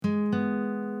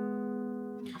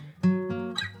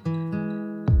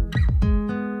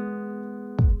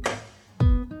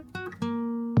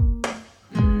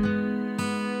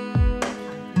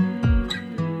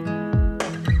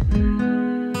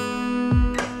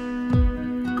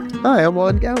Hi, I'm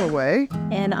Juan Galloway.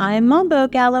 And I'm Mambo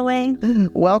Galloway.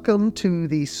 Welcome to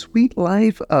the Sweet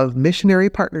Life of Missionary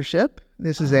Partnership.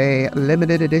 This is a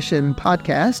limited edition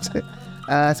podcast,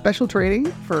 special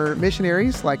training for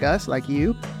missionaries like us, like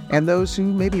you, and those who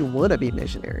maybe want to be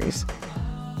missionaries.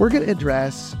 We're going to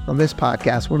address on this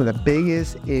podcast one of the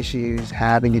biggest issues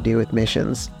having to do with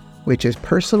missions, which is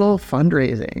personal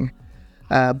fundraising.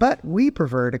 But we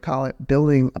prefer to call it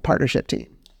building a partnership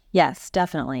team. Yes,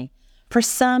 definitely. For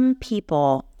some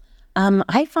people,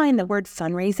 I find the word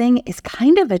fundraising is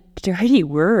kind of a dirty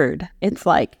word. It's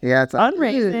like it's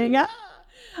fundraising.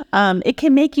 It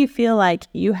can make you feel like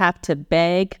you have to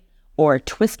beg or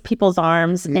twist people's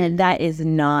arms, and that is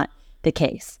not the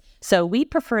case. So we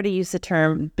prefer to use the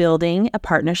term building a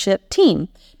partnership team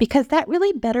because that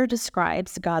really better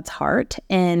describes God's heart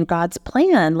and God's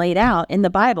plan laid out in the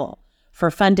Bible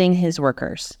for funding his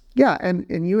workers. Yeah, and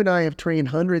you and I have trained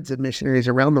hundreds of missionaries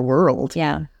around the world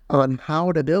on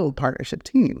how to build partnership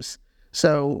teams.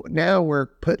 So now we're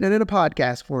putting it in a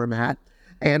podcast format,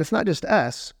 and it's not just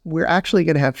us. We're actually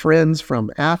going to have friends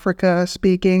from Africa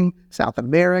speaking, South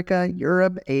America,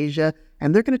 Europe, Asia,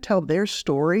 and they're going to tell their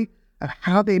story of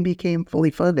how they became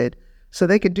fully funded so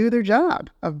they could do their job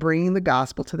of bringing the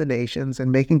gospel to the nations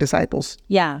and making disciples.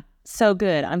 Yeah. So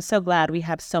good. I'm so glad we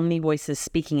have so many voices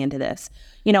speaking into this.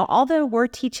 You know, although we're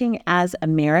teaching as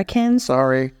Americans.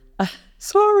 Sorry.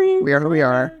 We are who we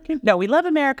are. No, we love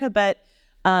America, but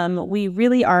we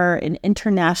really are an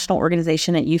international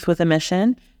organization at Youth with a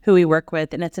Mission who we work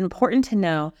with. And it's important to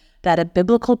know that a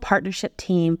biblical partnership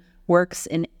team works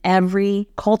in every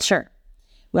culture.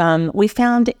 We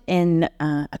found in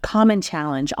a common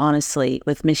challenge, honestly,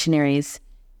 with missionaries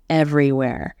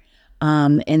everywhere.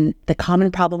 And the common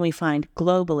problem we find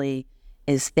globally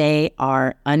is they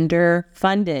are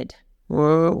underfunded.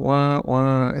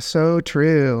 Whoa. So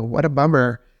true. What a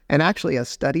bummer. And actually a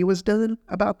study was done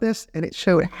about this, and it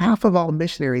showed half of all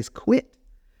missionaries quit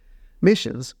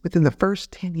missions within the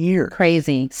first 10 years.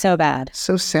 Crazy. So bad.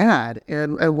 So sad.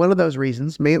 And one of those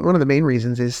reasons, one of the main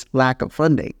reasons is lack of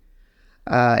funding.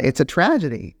 It's a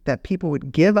tragedy that people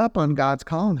would give up on God's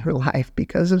call in their life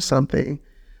because of something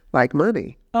like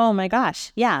money. Oh my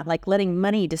gosh. Yeah. Like letting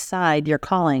money decide your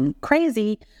calling.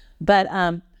 Crazy. But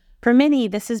for many,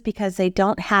 this is because they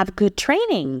don't have good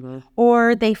training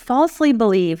or they falsely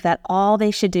believe that all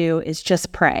they should do is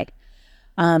just pray.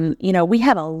 We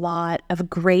have a lot of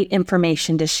great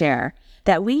information to share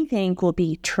that we think will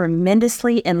be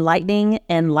tremendously enlightening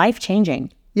and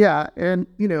life-changing. Yeah. And,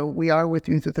 we are with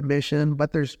Youth with a Mission,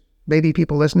 but there's maybe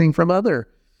people listening from other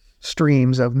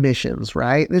streams of missions,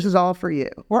 right? This is all for you.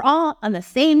 We're all on the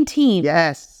same team.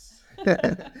 Yes.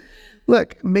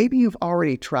 Look, maybe you've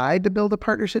already tried to build a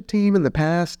partnership team in the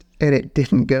past and it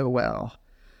didn't go well.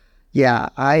 Yeah,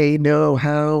 I know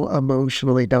how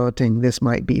emotionally daunting this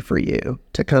might be for you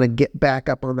to kind of get back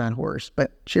up on that horse,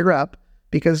 but cheer up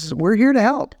because we're here to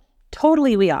help.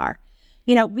 Totally we are.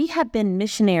 We have been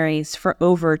missionaries for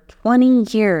over 20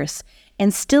 years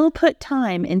and still put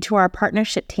time into our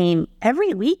partnership team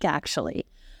every week, actually.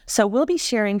 So we'll be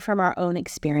sharing from our own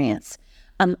experience.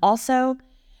 Also,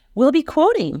 we'll be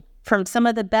quoting from some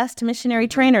of the best missionary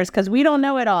trainers because we don't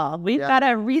know it all. We've got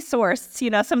a resource,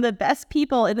 some of the best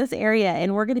people in this area,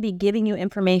 and we're going to be giving you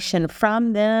information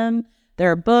from them,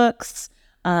 their books,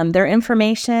 their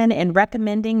information, and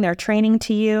recommending their training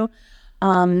to you.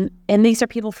 And these are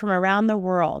people from around the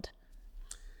world.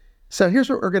 So here's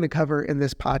what we're going to cover in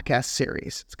this podcast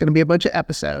series. It's going to be a bunch of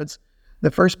episodes.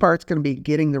 The first part's going to be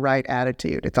getting the right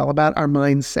attitude. It's all about our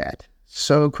mindset.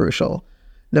 So crucial.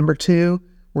 Number 2,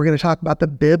 we're going to talk about the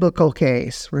biblical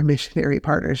case for missionary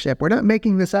partnership. We're not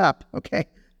making this up, okay?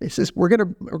 We're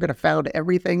going to found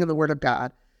everything in the Word of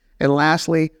God. And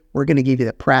lastly, we're going to give you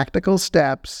the practical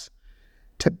steps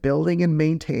to building and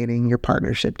maintaining your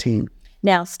partnership team.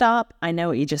 Now stop. I know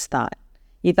what you just thought.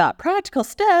 You thought practical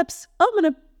steps. I'm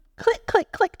going to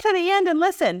click to the end and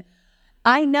listen.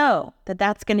 I know that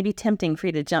that's going to be tempting for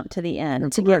you to jump to the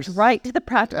end, to get right to the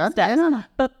practical steps.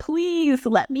 But please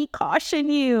let me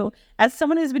caution you, as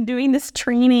someone who's been doing this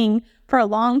training for a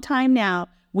long time now,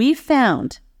 we've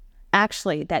found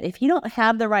actually that if you don't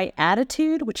have the right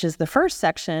attitude, which is the first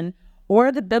section,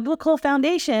 or the biblical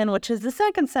foundation, which is the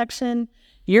second section,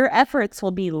 your efforts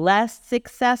will be less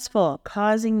successful,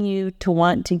 causing you to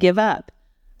want to give up.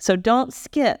 So don't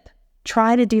skip.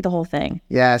 Try to do the whole thing.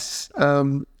 Yes.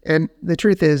 And the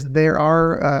truth is there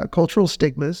are cultural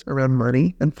stigmas around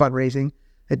money and fundraising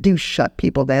that do shut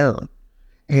people down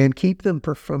and keep them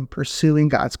from pursuing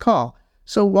God's call.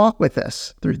 So walk with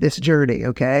us through this journey,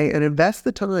 okay? And invest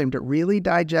the time to really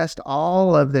digest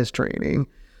all of this training.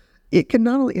 It can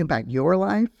not only impact your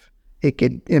life, It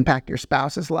could impact your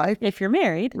spouse's life, If you're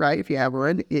married, right? If you have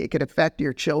one, it could affect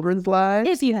your children's lives,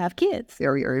 if you have kids.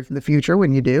 or in the future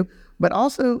when you do. But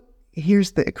also,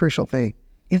 here's the crucial thing.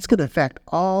 It's going to affect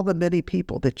all the many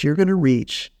people that you're going to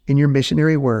reach in your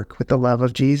missionary work with the love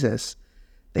of Jesus.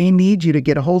 They need you to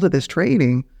get a hold of this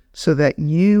training so that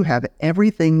you have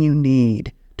everything you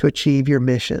need to achieve your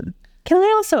mission. Can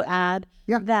I also add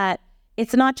that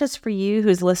it's not just for you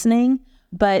who's listening,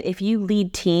 but if you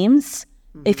lead teams,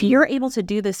 if you're able to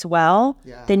do this well,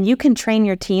 then you can train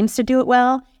your teams to do it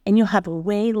well, and you'll have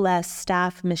way less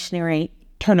staff missionary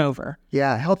turnover.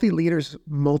 Yeah, healthy leaders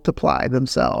multiply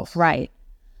themselves. Right.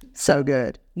 So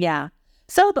good. Yeah.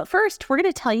 So, but first, we're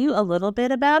going to tell you a little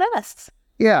bit about us.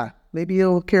 Yeah, maybe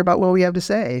you'll care about what we have to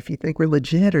say if you think we're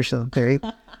legit or something.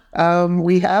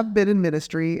 We have been in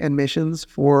ministry and missions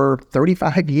for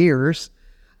 35 years.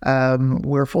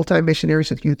 We're full-time missionaries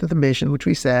with Youth of the Mission, which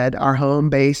we said. Our home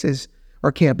base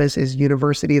our campus is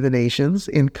University of the Nations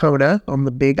in Kona on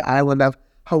the big island of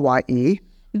Hawaii.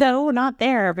 Though we're not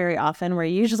there very often, we're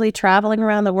usually traveling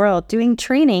around the world doing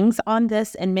trainings on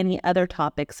this and many other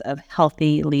topics of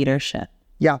healthy leadership.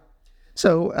 Yeah.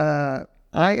 So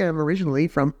I am originally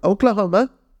from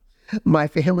Oklahoma. My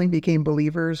family became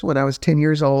believers when I was 10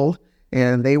 years old,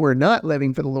 and they were not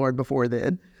living for the Lord before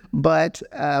then. But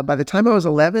by the time I was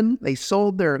 11, they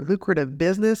sold their lucrative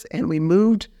business, and we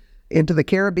moved into the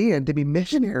Caribbean to be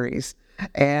missionaries.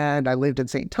 And I lived in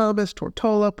St. Thomas,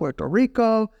 Tortola, Puerto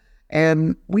Rico,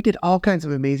 and we did all kinds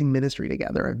of amazing ministry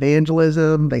together.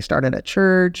 Evangelism, they started a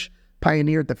church,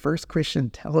 pioneered the first Christian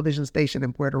television station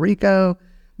in Puerto Rico.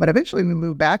 But eventually we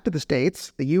moved back to the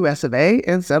States, the US of A,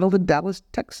 and settled in Dallas,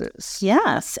 Texas.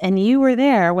 Yes, and you were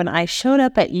there when I showed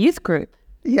up at youth group.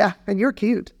 Yeah, and you're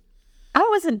cute. I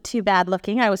wasn't too bad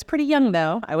looking. I was pretty young,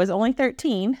 though. I was only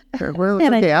 13. Well, it's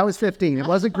okay. I was 15. It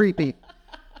wasn't creepy.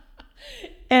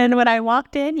 And when I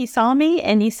walked in, you saw me,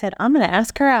 and you said, I'm going to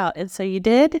ask her out. And so you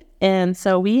did. And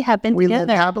so we have been together. We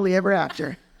lived happily ever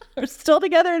after. We're still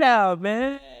together now,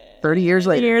 man. 30 years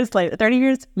later. 30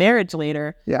 years marriage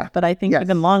later. Yeah. But I think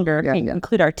even longer. Yeah,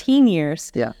 Include our teen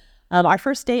years. Yeah. Our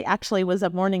first date actually was a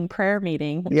morning prayer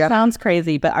meeting. Yeah. Sounds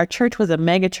crazy, but our church was a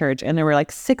mega church, and there were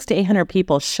like 600 to 800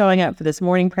 people showing up for this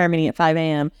morning prayer meeting at 5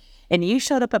 a.m. And you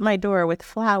showed up at my door with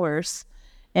flowers,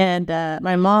 and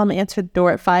my mom answered the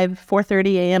door at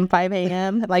 4:30 a.m., 5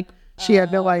 a.m. Like, she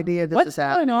had no idea this was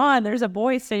happening. What's going on? There's a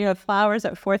boy sitting with flowers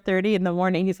at 4:30 in the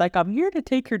morning. He's like, I'm here to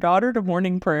take your daughter to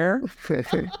morning prayer.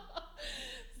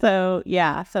 So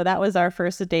that was our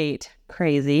first date.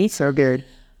 Crazy. So good.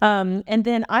 And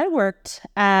then I worked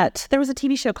there was a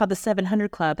TV show called The 700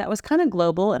 Club that was kind of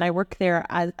global, and I worked there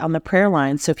on the prayer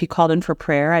line. So if you called in for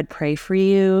prayer, I'd pray for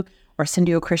you or send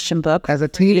you a Christian book. As a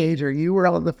teenager, you were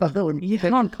on the phone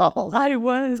taking calls. I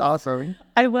was. That's awesome.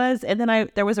 I was. And then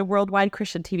there was a worldwide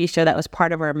Christian TV show that was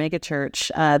part of our mega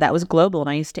church that was global, and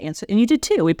I used to answer, and you did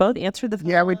too. We both answered the phone.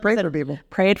 Yeah, we prayed for people.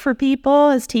 Prayed for people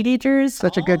as teenagers.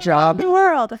 Such a good job. The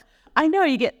world. I know,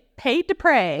 you get paid to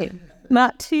pray.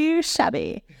 Not too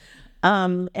shabby.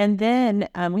 And then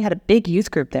we had a big youth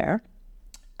group there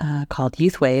called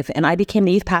Youth Wave, and I became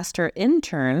the youth pastor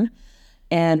intern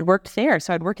and worked there.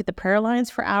 So I'd work at the prayer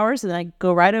lines for hours, and then I'd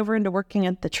go right over into working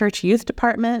at the church youth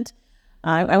department.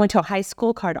 I went to a high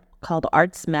school called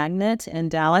Arts Magnet in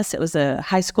Dallas. It was a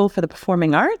high school for the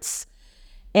performing arts.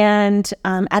 And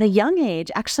at a young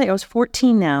age, actually I was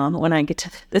 14 now when I get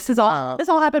to, this all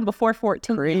happened before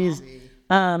 14. Crazy.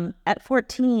 At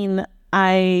 14,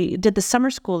 I did the summer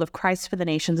school of Christ for the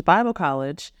Nations Bible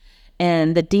College,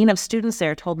 and the dean of students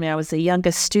there told me I was the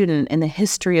youngest student in the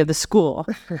history of the school,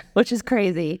 which is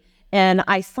crazy. And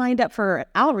I signed up for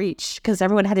outreach because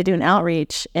everyone had to do an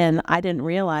outreach, and I didn't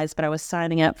realize, but I was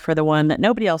signing up for the one that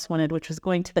nobody else wanted, which was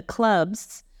going to the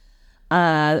clubs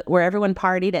where everyone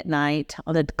partied at night,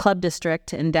 on the club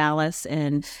district in Dallas,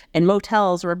 and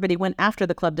motels where everybody went after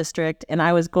the club district. And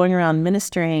I was going around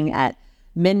ministering at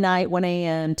midnight, 1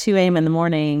 a.m., 2 a.m. in the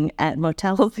morning at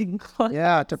motels and clubs.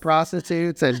 Yeah, to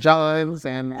prostitutes and johns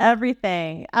and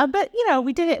everything. But,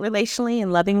 we did it relationally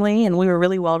and lovingly, and we were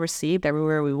really well received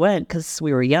everywhere we went because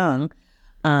we were young.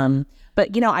 But,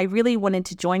 I really wanted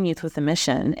to join Youth with a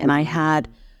Mission, and I had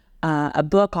a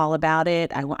book all about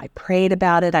it. I prayed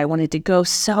about it. I wanted to go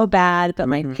so bad, but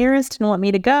my parents didn't want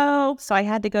me to go, so I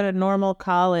had to go to normal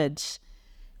college,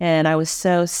 and I was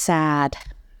so sad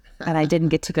that I didn't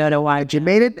get to go to YWAM. But you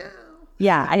made it now.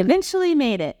 Yeah, I eventually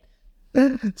made it.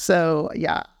 So,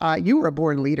 you were a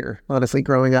born leader, honestly,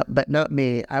 growing up, but not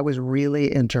me. I was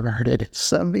really introverted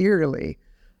severely,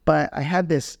 but I had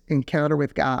this encounter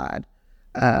with God.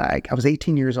 I was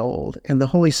 18 years old, and the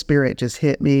Holy Spirit just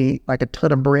hit me like a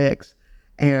ton of bricks,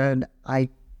 and I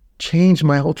changed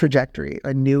my whole trajectory.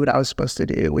 I knew what I was supposed to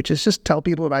do, which is just tell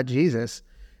people about Jesus.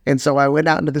 And so I went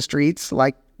out into the streets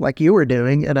like you were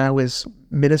doing, and I was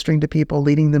ministering to people,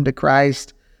 leading them to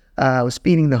Christ. I was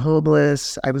feeding the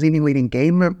homeless. I was even leading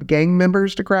gang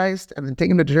members to Christ and then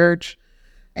taking them to church.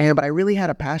 But I really had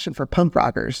a passion for punk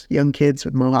rockers, young kids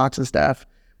with mohawks and stuff.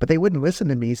 But they wouldn't listen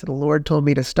to me. So the Lord told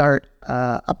me to start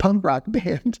a punk rock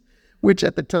band, which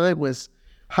at the time was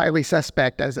highly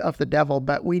suspect as of the devil.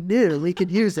 But we knew we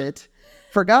could use it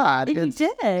for God. And you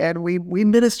did. And we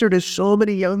ministered to so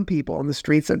many young people on the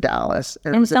streets of Dallas.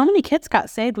 And so many kids got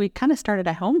saved. We kind of started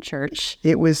a home church.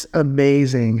 It was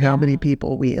amazing how many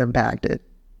people we impacted.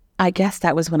 I guess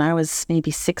that was when I was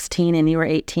maybe 16 and you were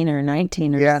 18 or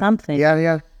 19 or something.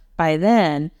 Yeah. By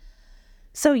then.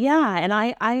 So and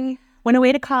I went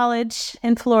away to college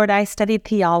in Florida. I studied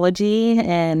theology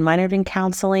and minored in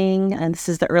counseling. And this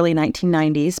is the early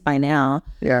 1990s by now.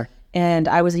 Yeah. And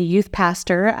I was a youth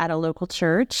pastor at a local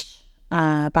church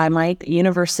by my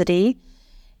university.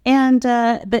 And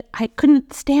but I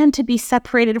couldn't stand to be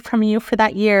separated from you for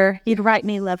that year. You'd write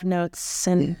me love notes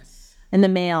and in the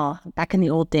mail back in the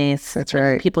old days. That's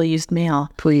right. People used mail.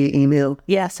 Email.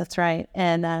 Yes, that's right.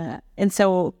 And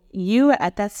so you,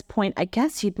 at this point, I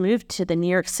guess you'd moved to the New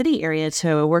York City area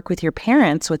to work with your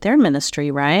parents with their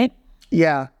ministry, right?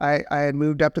 Yeah, I had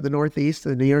moved up to the Northeast, to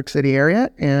the New York City area,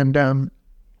 and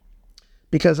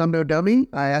because I'm no dummy,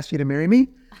 I asked you to marry me,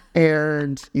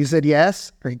 and you said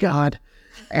yes. Thank God.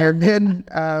 And then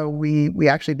we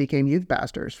actually became youth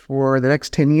pastors for the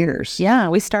next 10 years. Yeah,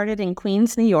 we started in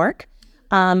Queens, New York.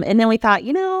 And then we thought,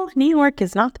 New York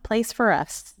is not the place for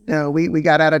us. No, we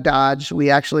got out of Dodge. We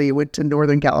actually went to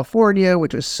Northern California,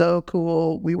 which was so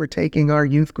cool. We were taking our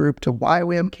youth group to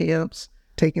YWAM camps,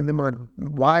 taking them on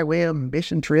YWAM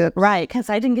mission trips. Right, because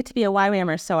I didn't get to be a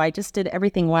YWAMer, so I just did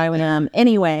everything YWAM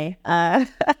anyway.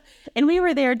 And we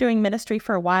were there doing ministry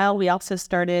for a while. We also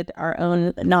started our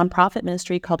own nonprofit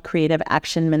ministry called Creative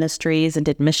Action Ministries and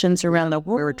did missions around the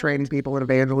world. We were training people in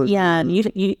evangelism. Yeah, and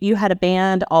you had a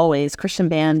band always, Christian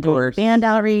band, band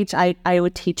outreach. I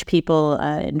would teach people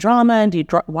in drama and do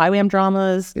YWAM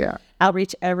dramas,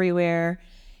 outreach everywhere.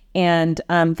 And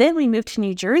then we moved to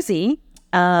New Jersey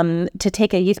to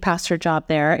take a youth pastor job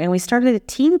there. And we started a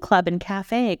teen club and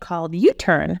cafe called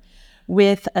U-Turn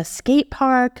with a skate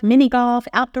park, mini golf,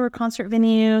 outdoor concert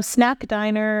venue, snack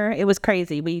diner. It was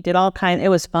crazy. We did all kinds. It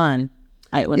was fun.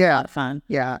 It was a lot of fun.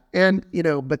 Yeah. And,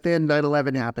 but then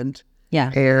 9/11 happened.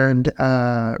 Yeah. And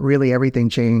really everything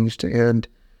changed. And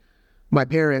my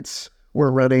parents were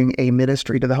running a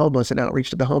ministry to the homeless and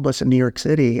outreach to the homeless in New York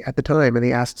City at the time. And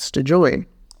they asked us to join.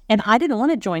 And I didn't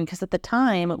want to join because at the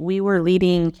time we were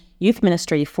leading youth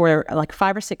ministry for like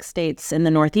 5 or 6 states in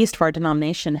the Northeast for our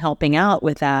denomination, helping out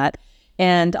with that.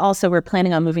 And also we're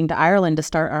planning on moving to Ireland to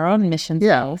start our own missions.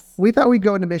 Yeah, we thought we'd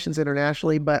go into missions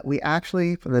internationally, but we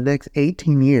actually, for the next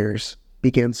 18 years,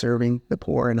 began serving the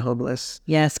poor and homeless.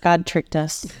 Yes, God tricked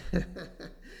us.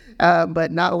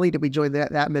 But not only did we join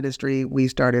that ministry, we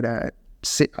started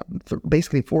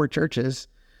basically 4 churches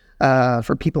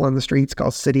for people on the streets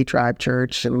called City Tribe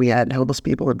Church. And we had homeless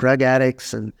people and drug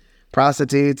addicts and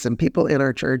prostitutes and people in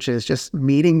our churches just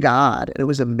meeting God. And it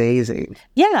was amazing.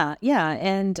 Yeah.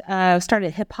 And started a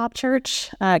hip hop church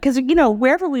because,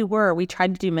 wherever we were, we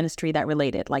tried to do ministry that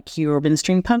related. Like you were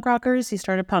ministering punk rockers, you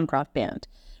started a punk rock band.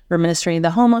 We're ministering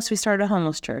the homeless, we started a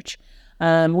homeless church.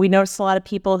 We noticed a lot of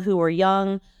people who were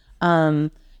young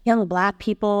Black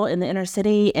people in the inner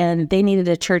city, and they needed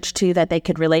a church too that they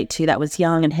could relate to that was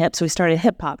young and hip. So we started a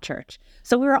hip hop church.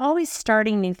 So we were always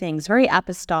starting new things, very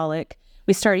apostolic.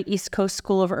 We started East Coast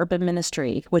School of Urban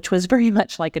Ministry, which was very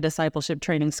much like a discipleship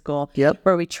training school,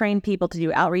 where we trained people to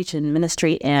do outreach and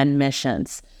ministry and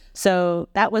missions. So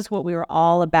that was what we were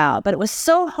all about. But it was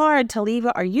so hard to leave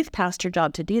our youth pastor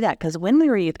job to do that because when we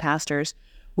were youth pastors,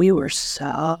 we were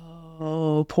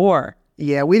so poor.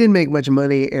 Yeah, we didn't make much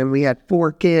money, and we had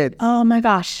 4 kids. Oh, my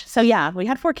gosh. So, we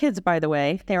had 4 kids, by the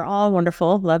way. They're all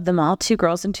wonderful. Loved them all. 2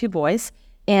 girls and 2 boys.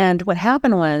 And what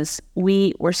happened was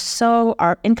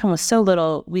our income was so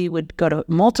little, we would go to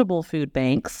multiple food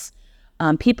banks.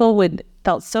 People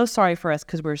felt so sorry for us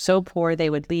because we were so poor.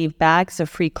 They would leave bags of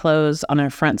free clothes on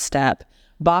our front step,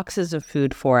 boxes of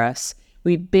food for us.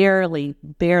 We barely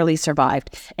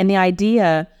survived. And the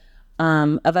idea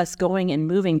of us going and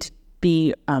moving to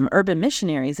be urban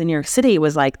missionaries in New York City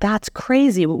was like, that's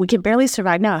crazy. We can barely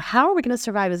survive now. How are we going to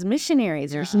survive as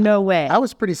missionaries? There's no way. I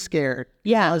was pretty scared.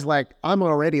 Yeah. I was like, I'm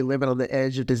already living on the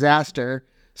edge of disaster,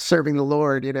 serving the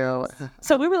Lord,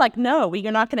 So we were like, no,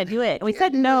 you're not going to do it. And we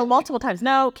said no multiple times.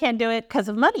 No, can't do it because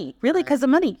of money. Really, because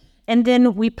of money. And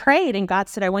then we prayed and God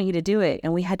said, I want you to do it.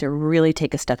 And we had to really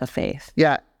take a step of faith.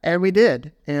 Yeah. And we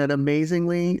did. And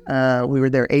amazingly, we were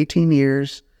there 18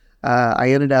 years.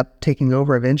 I ended up taking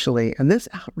over eventually. And this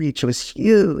outreach was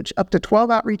huge. Up to 12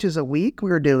 outreaches a week we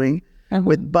were doing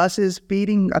with buses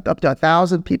feeding up to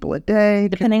 1,000 people a day.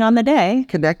 Depending on the day.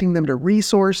 Connecting them to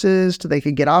resources so they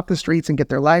could get off the streets and get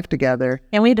their life together.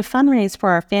 And we had to fundraise for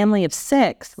our family of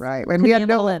 6. Right. And we had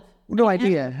no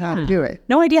idea how to do it.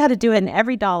 No idea how to do it. And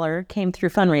every dollar came through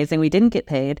fundraising. We didn't get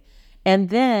paid. And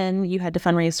then you had to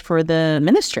fundraise for the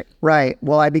ministry. Right.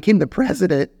 Well, I became the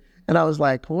president and I was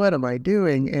like, what am I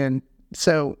doing? And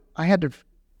so I had to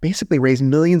basically raise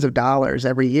millions of dollars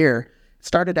every year. It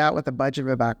started out with a budget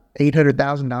of about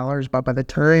 $800,000. But by the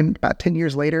time, about 10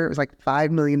 years later, it was like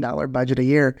 $5 million budget a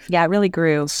year. Yeah, it really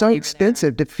grew. So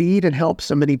expensive to feed and help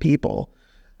so many people.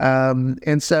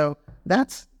 And so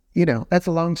that's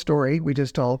a long story we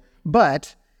just told.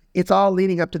 But it's all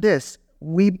leading up to this.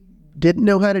 We didn't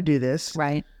know how to do this.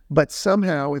 Right. But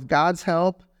somehow with God's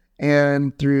help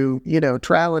and through,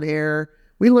 trial and error,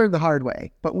 we learned the hard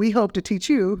way. But we hope to teach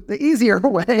you the easier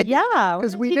way. Yeah.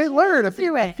 Because we did learn a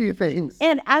few things.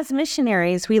 And as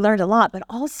missionaries, we learned a lot. But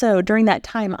also during that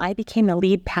time, I became the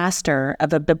lead pastor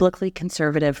of a biblically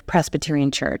conservative Presbyterian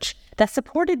church that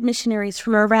supported missionaries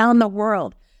from around the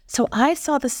world. So I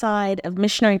saw the side of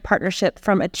missionary partnership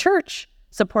from a church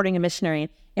supporting a missionary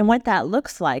and what that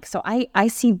looks like. So I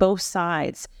see both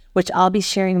sides, which I'll be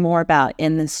sharing more about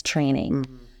in this training.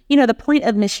 Mm-hmm. The point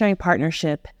of missionary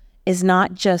partnership is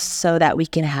not just so that we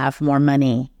can have more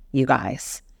money, you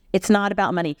guys. It's not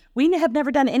about money. We have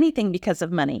never done anything because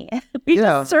of money. We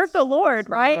just serve the Lord,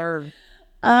 right?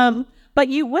 But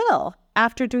you will.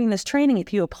 After doing this training,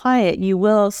 if you apply it, you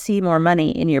will see more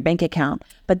money in your bank account.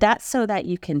 But that's so that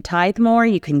you can tithe more,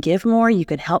 you can give more, you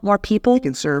can help more people. You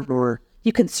can serve more.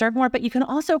 You can serve more, but you can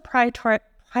also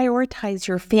prioritize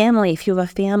your family if you have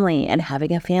a family and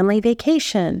having a family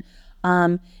vacation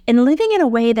and living in a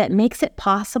way that makes it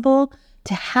possible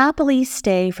to happily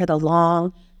stay for the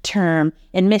long term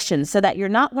in missions so that you're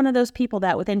not one of those people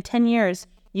that within 10 years,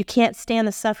 you can't stand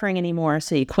the suffering anymore,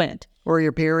 so you quit. Or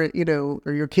your parent,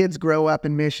 or your kids grow up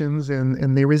in missions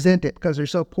and they resent it because they're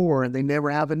so poor and they never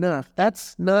have enough.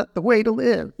 That's not the way to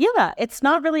live. Yeah, it's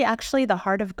not really actually the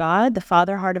heart of God, the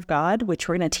Father heart of God, which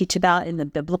we're going to teach about in the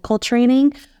biblical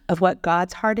training of what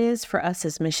God's heart is for us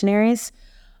as missionaries.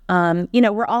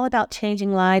 We're all about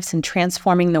changing lives and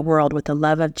transforming the world with the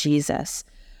love of Jesus.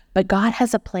 But God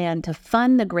has a plan to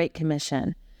fund the Great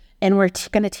Commission. And we're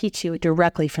going to teach you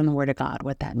directly from the Word of God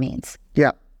what that means.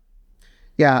 Yeah.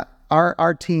 Yeah.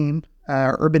 Our team,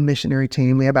 our urban missionary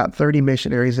team, we have about 30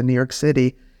 missionaries in New York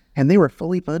City, and they were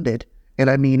fully funded. And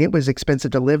I mean, it was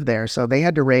expensive to live there. So they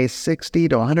had to raise $60,000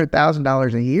 to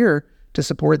 $100,000 a year to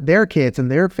support their kids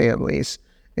and their families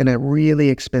in a really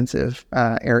expensive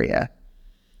area.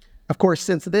 Of course,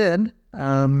 since then,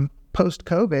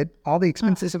 post-COVID, all the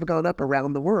expenses have gone up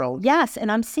around the world. Yes,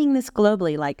 and I'm seeing this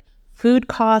globally, like food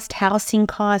cost, housing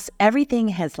costs, everything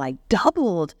has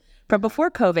doubled from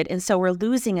before COVID. And so we're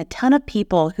losing a ton of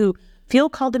people who feel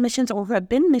called to missions or who have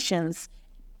been missions,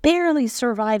 barely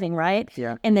surviving, right?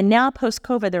 Yeah. And then now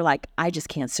post-COVID, they're like, I just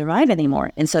can't survive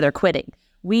anymore. And so they're quitting.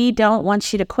 We don't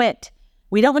want you to quit.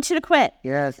 We don't want you to quit.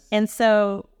 Yes. And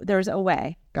so there's a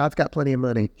way. God's got plenty of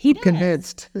money. He does.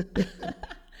 Convinced.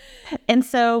 And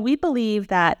so we believe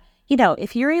that,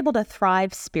 if you're able to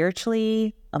thrive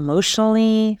spiritually,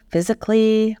 emotionally,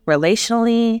 physically,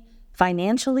 relationally,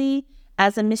 financially,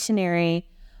 as a missionary,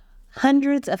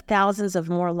 hundreds of thousands of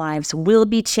more lives will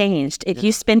be changed if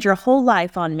you spend your whole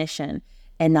life on mission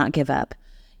and not give up.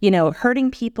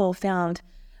 Hurting people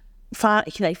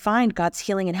they find God's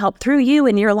healing and help through you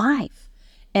in your life.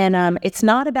 And it's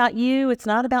not about you. It's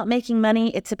not about making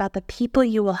money. It's about the people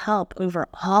you will help over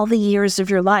all the years of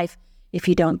your life if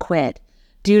you don't quit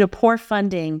due to poor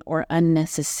funding or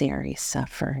unnecessary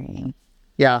suffering.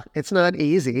 Yeah, it's not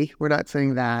easy. We're not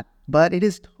saying that. But it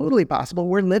is totally possible.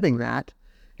 We're living that.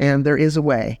 And there is a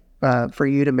way for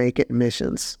you to make it in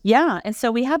missions. Yeah. And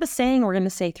so we have a saying we're going to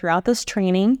say throughout this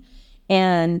training.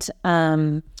 And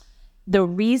the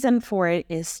reason for it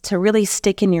is to really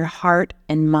stick in your heart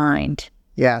and mind.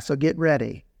 Yeah. So get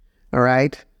ready. All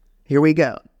right. Here we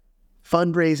go.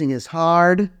 Fundraising is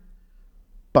hard,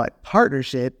 but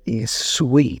partnership is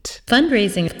sweet.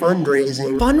 Fundraising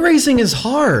is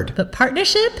hard, but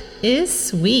partnership is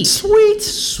sweet.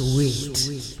 Sweet.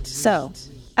 So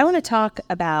I want to talk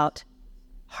about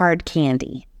hard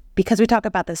candy because we talk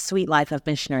about the sweet life of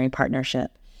missionary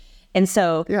partnership. And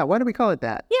so, yeah, why do we call it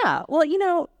that? Yeah,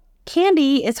 well,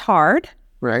 candy is hard.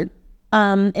 Right.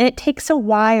 And it takes a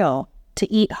while to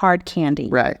eat hard candy.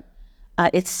 Right.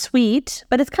 It's sweet,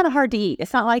 but it's kind of hard to eat.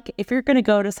 It's not like if you're going to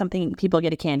go to something, people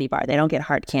get a candy bar. They don't get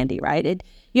hard candy, right?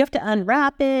 You have to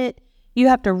unwrap it. You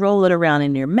have to roll it around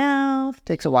in your mouth.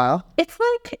 Takes a while.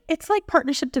 It's like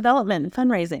partnership development and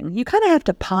fundraising. You kind of have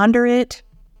to ponder it.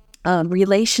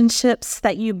 Relationships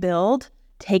that you build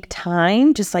take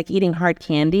time, just like eating hard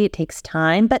candy. It takes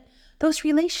time, but those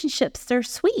relationships, they're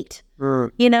sweet,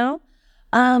 you know?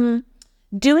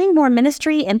 Doing more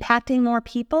ministry, impacting more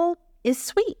people is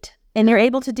sweet. And you're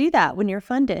able to do that when you're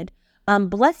funded.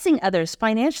 Blessing others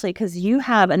financially because you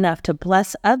have enough to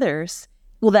bless others.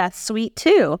 Well, that's sweet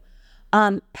too.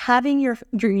 Having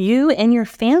you and your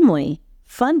family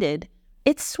funded,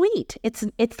 it's sweet.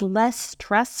 It's less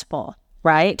stressful,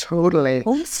 right? Totally.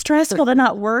 Less stressful to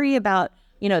not worry about,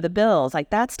 the bills. Like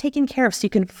that's taken care of so you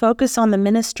can focus on the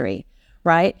ministry,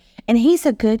 right? And he's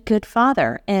a good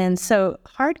father. And so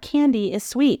hard candy is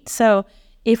sweet. So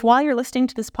if while you're listening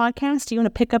to this podcast, you want to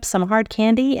pick up some hard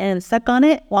candy and suck on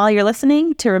it while you're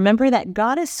listening to remember that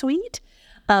God is sweet,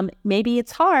 maybe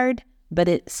it's hard, but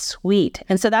it's sweet.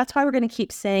 And so that's why we're going to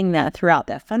keep saying that throughout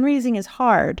that. Fundraising is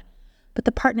hard, but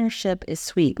the partnership is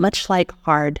sweet, much like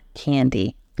hard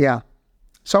candy. Yeah.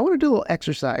 So I want to do a little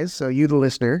exercise. So you, the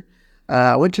listener,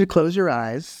 I want you to close your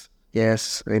eyes.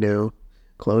 Yes, I know.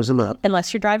 Close them up.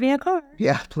 Unless you're driving a car.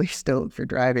 Yeah, please don't if you're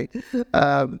driving.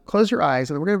 Close your eyes,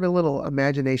 and we're going to have a little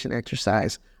imagination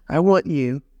exercise. I want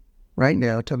you right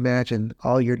now to imagine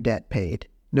all your debt paid.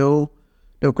 No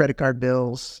credit card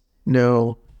bills.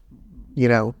 No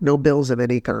bills of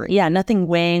any kind. Yeah, nothing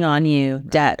weighing on you,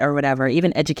 debt or whatever,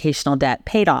 even educational debt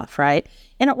paid off, right?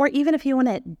 Or even if you want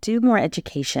to do more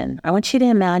education, I want you to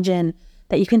imagine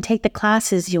that you can take the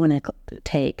classes you want to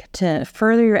take to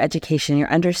further your education, your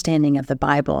understanding of the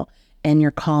Bible and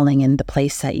your calling in the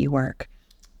place that you work.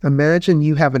 Imagine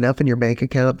you have enough in your bank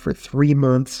account for 3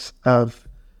 months of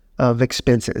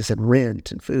expenses and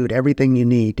rent and food, everything you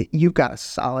need. You've got a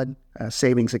solid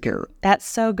savings account. That's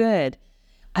so good.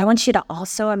 I want you to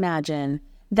also imagine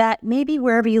that maybe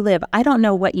wherever you live, I don't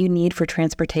know what you need for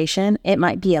transportation. It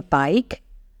might be a bike.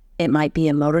 It might be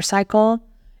a motorcycle.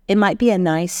 It might be a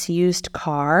nice used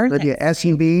car. Maybe an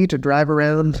SUV to drive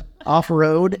around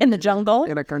off-road. In the jungle.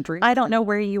 In a country. I don't know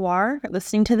where you are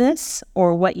listening to this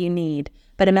or what you need,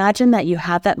 but imagine that you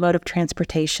have that mode of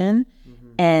transportation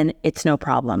and it's no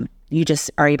problem. You just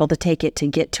are able to take it to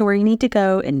get to where you need to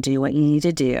go and do what you need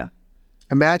to do.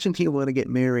 Imagine you want to get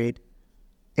married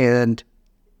and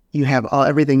you have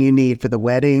everything you need for the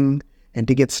wedding and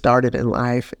to get started in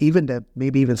life, even to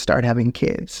maybe even start having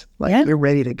kids. Like you're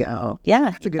ready to go.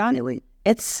 Yeah. That's a good feeling.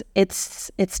 It's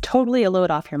totally a load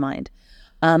off your mind.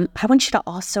 I want you to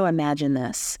also imagine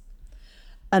this.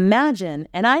 Imagine,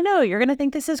 and I know you're going to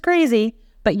think this is crazy,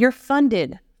 but you're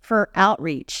funded for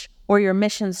outreach or your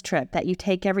missions trip that you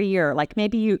take every year. Like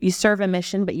maybe you serve a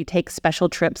mission, but you take special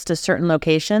trips to certain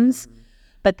locations,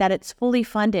 but that it's fully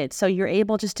funded. So you're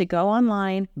able just to go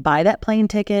online, buy that plane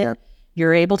ticket. Yep.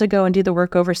 You're able to go and do the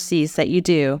work overseas that you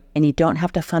do, and you don't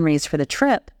have to fundraise for the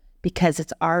trip because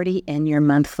it's already in your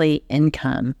monthly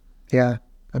income. Yeah.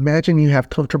 Imagine you have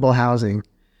comfortable housing,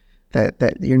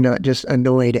 that you're not just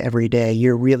annoyed every day.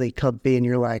 You're really comfy and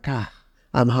you're like,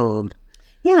 I'm home.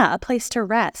 Yeah, a place to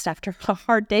rest after a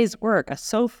hard day's work, a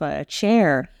sofa, a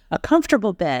chair, a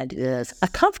comfortable bed, yes, a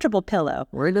comfortable pillow.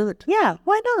 Why not? Yeah,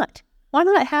 why not? Why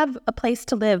not have a place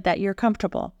to live that you're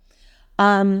comfortable?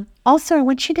 Also, I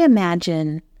want you to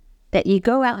imagine that you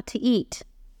go out to eat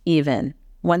even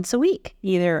once a week,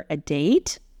 either a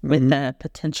date with a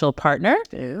potential partner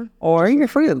or your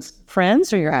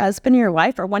friends or your husband or your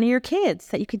wife or one of your kids,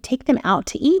 that you could take them out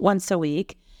to eat once a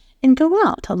week and go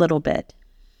out a little bit.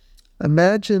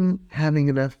 Imagine having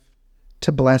enough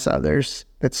to bless others,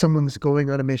 that someone's going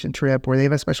on a mission trip where they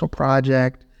have a special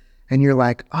project and you're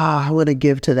like, I want to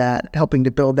give to that, helping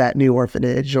to build that new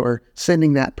orphanage or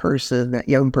sending that person, that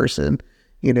young person,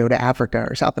 to Africa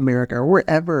or South America or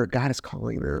wherever God is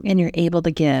calling them. And you're able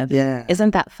to give. Yeah.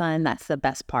 Isn't that fun? That's the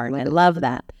best part. I love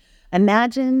that.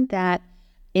 Imagine that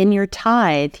in your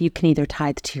tithe, you can either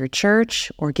tithe to your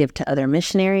church or give to other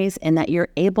missionaries, and that you're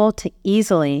able to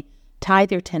easily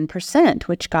tithe your 10%,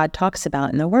 which God talks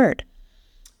about in the Word.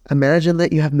 Imagine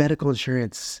that you have medical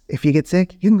insurance. If you get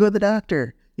sick, you can go to the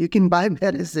doctor. You can buy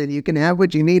medicine. You can have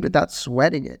what you need without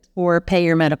sweating it. Or pay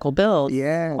your medical bills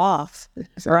off.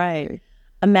 Exactly. Right.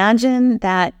 Imagine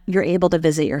that you're able to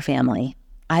visit your family.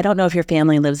 I don't know if your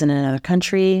family lives in another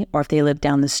country or if they live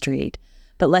down the street,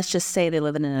 but let's just say they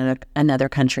live in another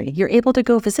country. You're able to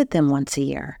go visit them once a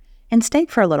year and stay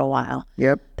for a little while.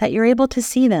 Yep. That you're able to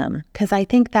see them, because I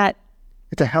think that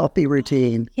it's a healthy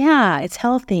routine. Yeah, it's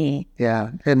healthy.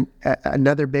 Yeah. And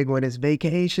another big one is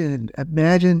vacation.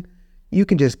 Imagine you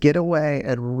can just get away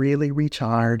and really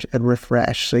recharge and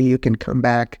refresh so you can come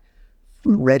back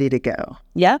ready to go.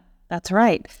 Yep, that's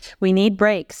right. We need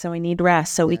breaks, so we need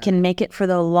rest, so we can make it for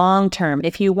the long term.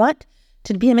 If you want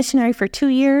to be a missionary for 2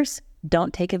 years,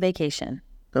 don't take a vacation.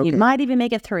 Okay. You might even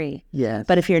make it 3. Yes.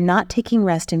 But if you're not taking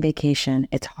rest and vacation,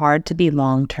 it's hard to be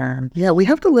long term. Yeah, we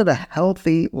have to live a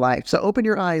healthy life. So open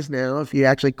your eyes now if you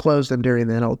actually close them during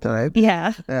that whole time.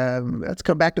 Yeah. Let's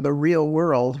come back to the real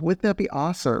world. Wouldn't that be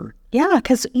awesome? Yeah,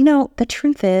 because, you know, the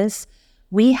truth is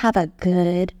we have a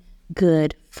good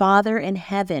Father in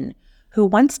heaven who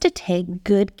wants to take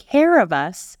good care of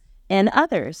us and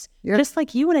others. Yeah. Just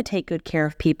like you want to take good care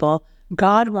of people,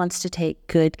 God wants to take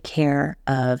good care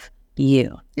of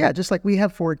you. Yeah, just like we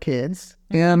have 4 kids.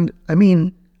 And I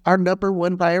mean, our number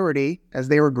one priority as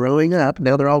they were growing up,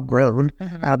 now they're all grown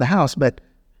out of the house, but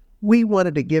we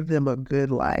wanted to give them a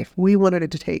good life. We wanted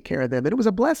to take care of them. And it was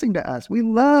a blessing to us. We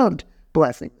loved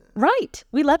blessing them. Right.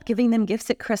 We love giving them gifts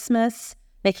at Christmas,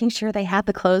 making sure they have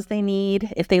the clothes they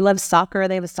need. If they love soccer,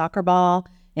 they have a soccer ball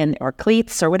or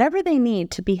cleats or whatever they need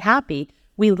to be happy.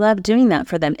 We love doing that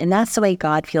for them. And that's the way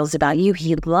God feels about you.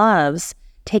 He loves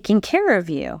taking care of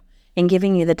you and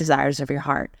giving you the desires of your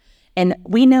heart. And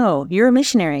we know you're a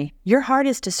missionary. Your heart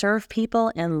is to serve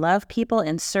people and love people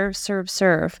and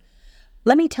serve.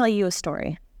 Let me tell you a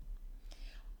story.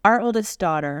 Our oldest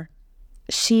daughter,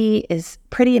 she is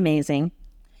pretty amazing.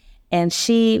 And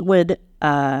she loved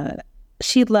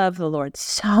the Lord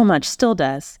so much, still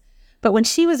does. But when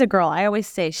she was a girl, I always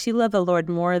say she loved the Lord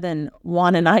more than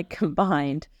Juan and I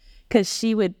combined, because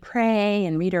she would pray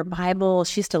and read her Bible.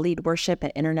 She used to lead worship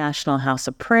at International House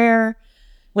of Prayer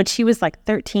when she was like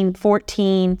 13,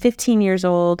 14, 15 years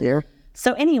old. Yeah.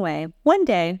 So anyway, one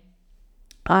day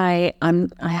I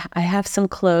have some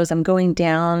clothes. I'm going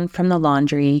down from the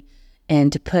laundry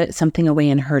and to put something away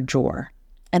in her drawer.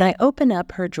 And I open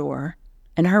up her drawer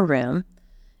in her room,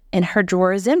 and her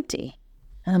drawer is empty.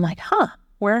 And I'm like,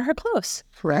 where are her clothes?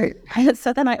 Right.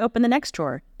 So then I open the next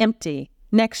drawer, empty.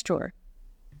 Next drawer,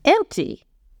 empty.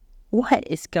 What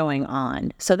is going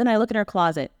on? So then I look in her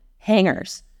closet,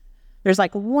 hangers. There's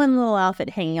like one little outfit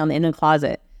hanging on the end of the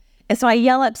closet. And so I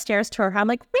yell upstairs to her. I'm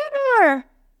like, where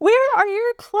are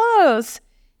your clothes?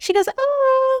 She goes,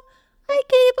 oh, I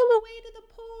gave them away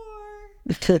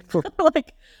to the poor. I'm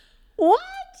like, what?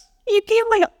 You gave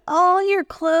away all your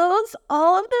clothes?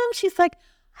 All of them? She's like,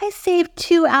 I saved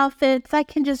 2 outfits. I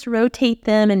can just rotate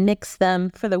them and mix them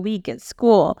for the week at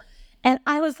school. And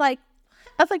I was like,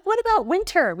 what about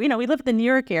winter? You know, we live in the New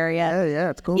York area. Yeah,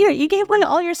 it's cool. You know, you gave away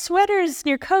all your sweaters and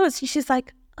your coats. And she's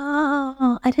like,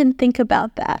 oh, I didn't think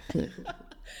about that.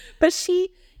 But she,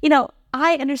 you know,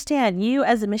 I understand you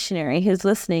as a missionary who's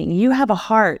listening, you have a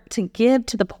heart to give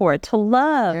to the poor, to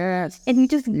love. Yes. And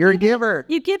you're a giver.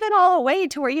 You give it all away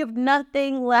to where you have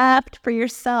nothing left for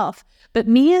yourself. But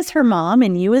me as her mom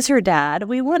and you as her dad,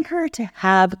 we want her to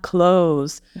have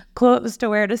clothes to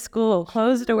wear to school,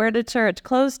 clothes to wear to church,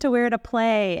 clothes to wear to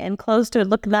play, and clothes to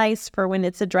look nice for when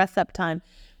it's a dress up time.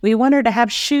 We want her to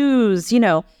have shoes, you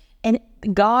know, and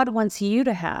God wants you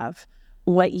to have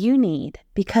what you need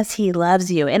because he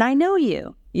loves you. And I know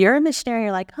you. You're a missionary.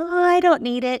 You're like, oh, I don't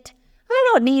need it.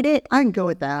 I can go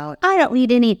without. I don't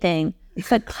need anything.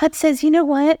 But God says, you know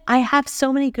what? I have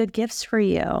so many good gifts for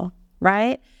you,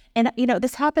 right? And, you know,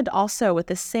 this happened also with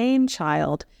the same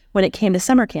child when it came to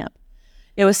summer camp.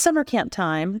 It was summer camp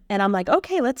time. And I'm like,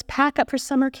 okay, let's pack up for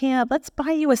summer camp. Let's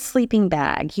buy you a sleeping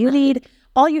bag.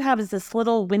 All you have is this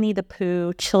little Winnie the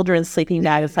Pooh children's sleeping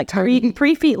bag. It's like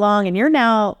 3 feet long, and you're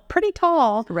now pretty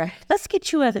tall. Right. Let's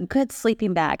get you a good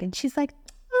sleeping bag. And she's like,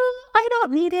 I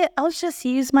don't need it. I'll just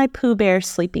use my Pooh Bear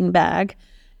sleeping bag.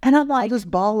 And I'm like, I'll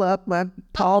just ball up my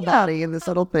tall body in this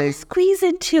little thing. Squeeze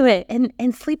into it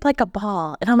and sleep like a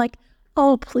ball. And I'm like,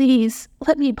 oh, please,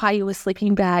 let me buy you a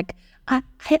sleeping bag.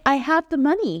 I have the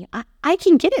money. I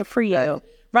can get it for you.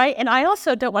 Right. And I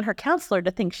also don't want her counselor to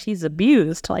think she's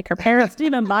abused, like her parents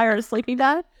didn't even buy her a sleeping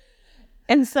bag.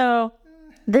 And so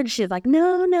then she's like,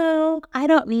 no, I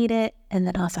don't need it. And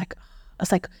then I was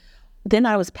like, then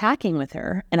I was packing with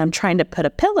her and I'm trying to put a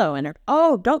pillow in her.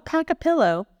 Oh, don't pack a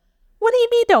pillow. What do you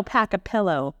mean don't pack a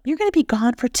pillow? You're going to be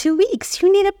gone for 2 weeks. You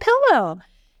need a pillow.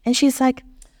 And she's like,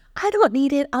 I don't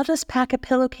need it. I'll just pack a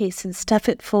pillowcase and stuff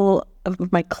it full of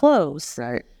my clothes.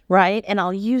 Right. And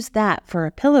I'll use that for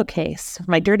a pillowcase,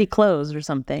 my dirty clothes or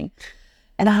something.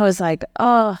 And I was like,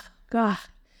 oh, God.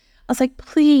 I was like,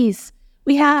 please,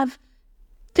 we have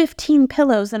 15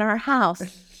 pillows in our house.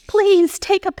 Please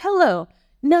take a pillow.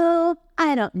 No,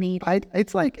 I don't need it.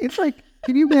 It's like,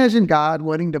 can you imagine God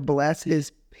wanting to bless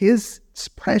his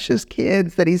precious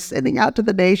kids that he's sending out to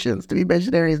the nations to be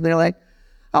missionaries? And they're like,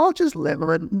 I'll just live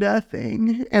on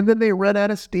nothing. And then they run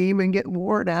out of steam and get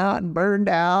worn out and burned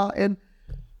out. And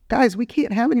guys, we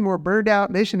can't have any more burned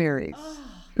out missionaries.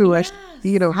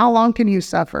 How long can you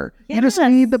suffer? Yes. You just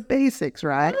need the basics,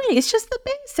 right? Right, it's just the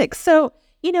basics. So,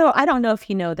 I don't know if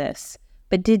you know this,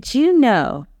 but did you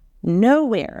know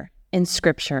nowhere in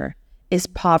Scripture is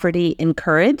poverty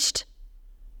encouraged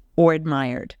or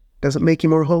admired? Does it make you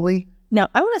more holy? Now,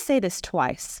 I want to say this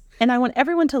twice, and I want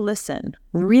everyone to listen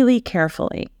really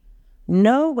carefully.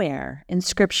 Nowhere in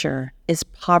Scripture is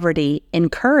poverty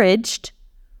encouraged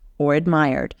or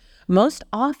admired. Most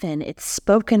often, it's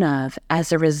spoken of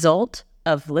as a result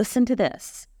of, listen to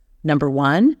this, number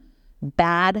 1,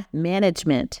 bad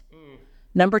management.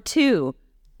 Number 2,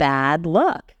 bad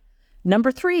luck.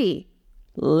 Number 3,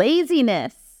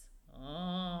 laziness.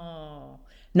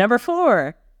 Number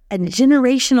 4, a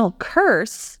generational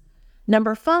curse.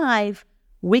 Number 5,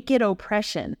 wicked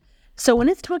oppression. So when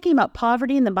it's talking about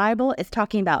poverty in the Bible, it's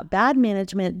talking about bad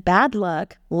management, bad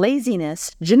luck,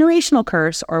 laziness, generational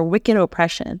curse, or wicked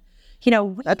oppression.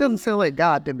 That doesn't sound like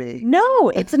God to me. No,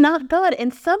 it's not God.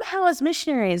 And somehow as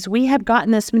missionaries, we have gotten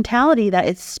this mentality that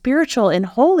it's spiritual and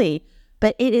holy,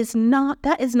 but it is not.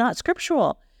 That is not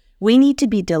scriptural. We need to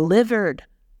be delivered.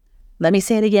 Let me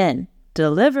say it again.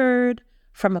 Delivered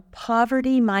from a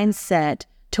poverty mindset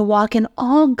to walk in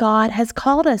all God has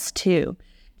called us to.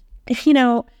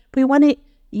 We want to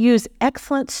use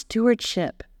excellent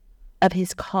stewardship of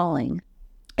His calling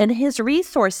and His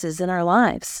resources in our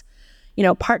lives.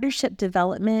 Partnership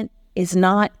development is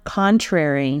not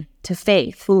contrary to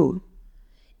faith.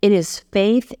 It is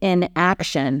faith in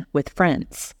action with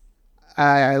friends.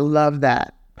 I love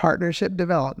that. Partnership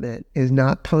development is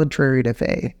not contrary to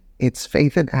faith. It's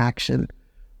faith in action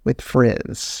with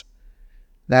friends.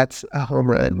 That's a home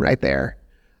run right there.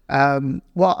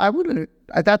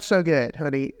 That's so good,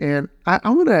 honey. And I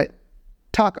want to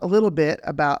talk a little bit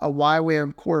about a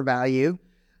YWAM core value.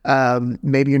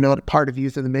 Maybe you're not a part of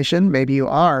Youth of the Mission. Maybe you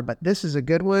are, but this is a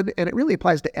good one. And it really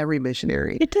applies to every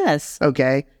missionary. It does.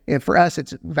 Okay. And for us,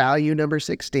 it's value number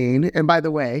 16. And by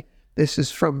the way, this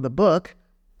is from the book,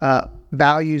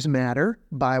 Values Matter,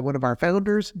 by one of our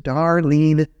founders,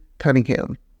 Darlene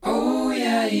Cunningham. Oh,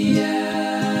 yeah,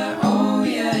 yeah. Oh,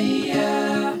 yeah,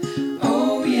 yeah.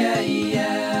 Oh, yeah,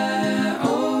 yeah.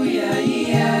 Oh, yeah,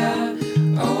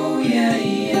 yeah. Oh, yeah,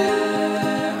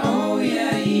 yeah. Oh,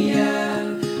 yeah,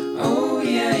 yeah. Oh,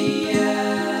 yeah,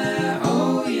 yeah.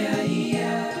 Oh, yeah,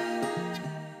 yeah.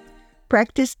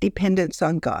 Practice dependence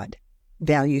on God.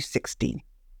 Value 16.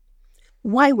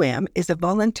 YWAM is a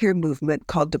volunteer movement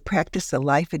called to practice a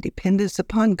life of dependence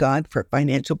upon God for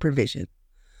financial provision.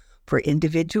 For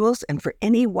individuals and for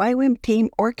any YWAM team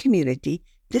or community,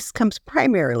 this comes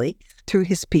primarily through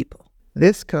His people.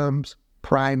 This comes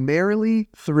primarily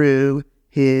through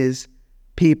His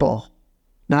people.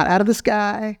 Not out of the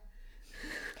sky.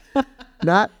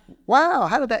 Not, wow,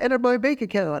 how did that enter my bank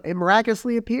account? It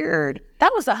miraculously appeared.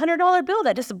 That was a $100 bill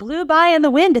that just blew by in the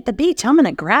wind at the beach. I'm going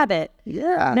to grab it.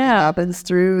 Yeah, No. it happens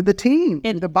through the team,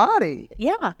 the body.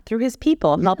 Yeah, through His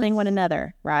people, helping one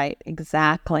another. Right,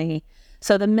 exactly.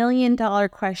 So the $1 million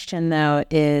question, though,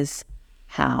 is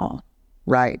how?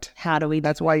 Right. How do we do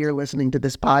That's why you're listening to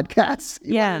this podcast.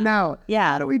 Yeah. No.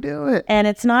 Yeah. How do we do it? And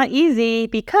it's not easy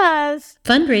because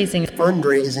Fundraising,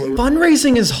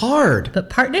 Fundraising is hard. but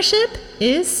partnership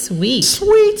is sweet.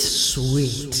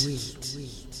 Sweet.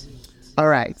 All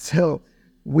right. So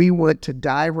we want to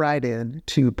dive right in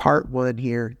to part 1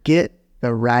 here. Get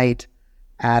the right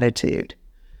attitude.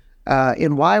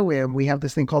 In YWAM, we have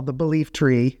this thing called the belief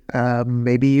tree.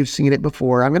 Maybe you've seen it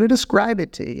before. I'm going to describe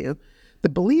it to you. The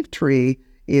belief tree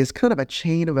is kind of a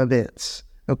chain of events.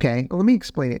 Okay, well, let me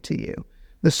explain it to you.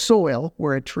 The soil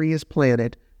where a tree is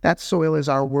planted, that soil is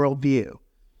our worldview.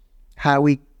 How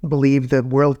we believe the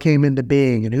world came into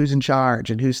being and who's in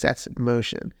charge and who sets it in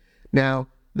motion. Now,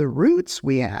 the roots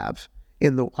we have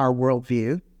in our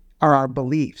worldview are our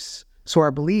beliefs. So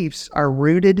our beliefs are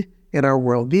rooted in our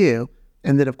worldview.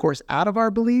 And then, of course, out of our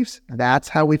beliefs, that's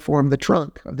how we form the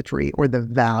trunk of the tree, or the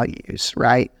values,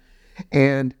 right?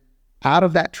 And out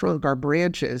of that trunk are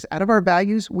branches. Out of our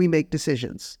values, we make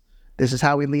decisions. This is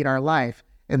how we lead our life.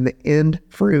 And the end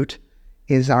fruit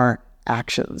is our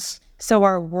actions. so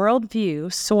our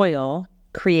worldview, soil,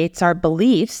 creates our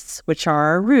beliefs, which are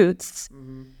our roots,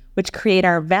 which create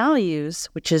our values,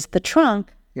 which is the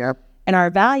trunk, Yep. and our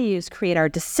values create our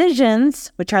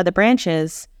decisions, which are the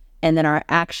branches, and then our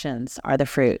actions are the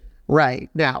fruit. Right.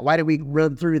 Now, why do we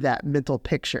run through that mental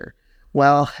picture?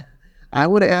 Well, I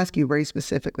want to ask you very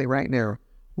specifically right now,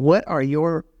 what are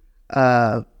your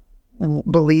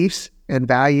beliefs and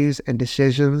values and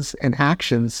decisions and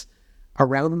actions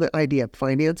around the idea of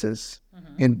finances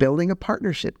and building a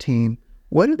partnership team,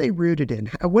 what are they rooted in?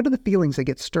 What are the feelings that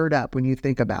get stirred up when you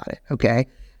think about it? Okay.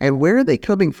 And where are they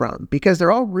coming from? Because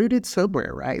they're all rooted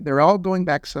somewhere, right? They're all going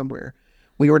back somewhere.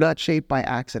 We were not shaped by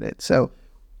accident. So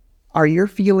are your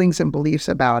feelings and beliefs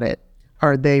about it,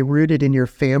 are they rooted in your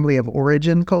family of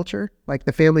origin culture? Like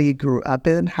the family you grew up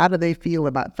in? How do they feel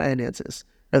about finances?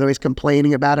 Are they always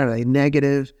complaining about it? Are they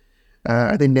negative?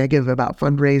 Are they negative about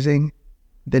fundraising?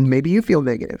 Then maybe you feel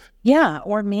negative. Yeah,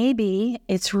 or maybe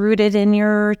it's rooted in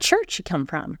your church you come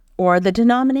from or the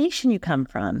denomination you come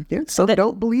from. Yeah, some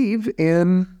don't believe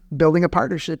in building a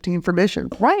partnership team for mission.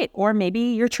 Right, or maybe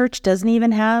your church doesn't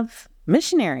even have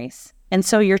missionaries. And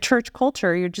so your church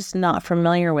culture, you're just not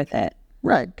familiar with it.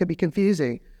 Right, could be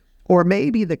confusing. Or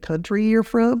maybe the country you're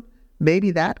from,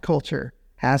 maybe that culture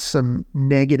has some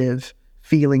negative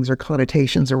feelings or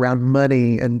connotations around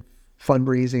money and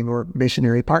fundraising or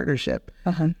missionary partnership.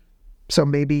 So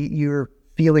maybe you're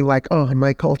feeling like, oh, in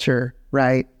my culture,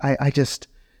 right, I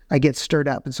get stirred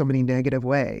up in so many negative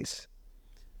ways.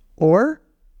 Or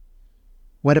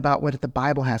what about what the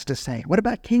Bible has to say? What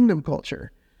about kingdom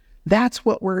culture? That's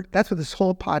what this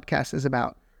whole podcast is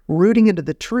about, rooting into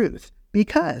the truth.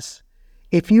 Because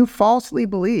if you falsely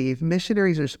believe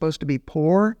missionaries are supposed to be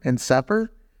poor and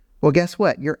suffer, well, guess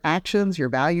what? Your actions, your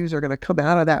values are going to come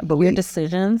out of that belief. Your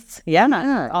decisions,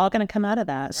 all going to come out of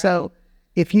that. So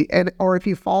if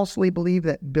you falsely believe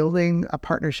that building a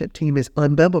partnership team is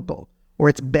unbiblical or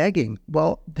it's begging,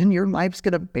 well, then your life's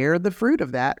going to bear the fruit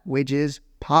of that, which is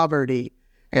poverty.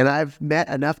 And I've met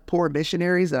enough poor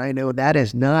missionaries that I know that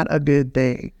is not a good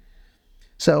thing.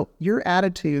 So your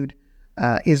attitude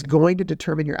is going to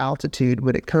determine your altitude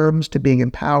when it comes to being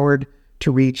empowered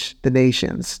to reach the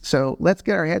nations. So let's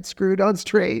get our heads screwed on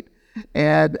straight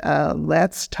and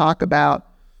let's talk about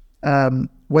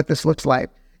what this looks like.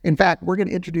 In fact, we're going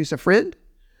to introduce a friend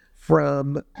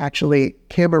from actually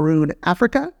Cameroon,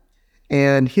 Africa,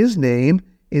 and his name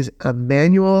is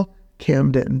Emmanuel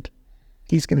Camden.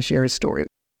 He's going to share his story.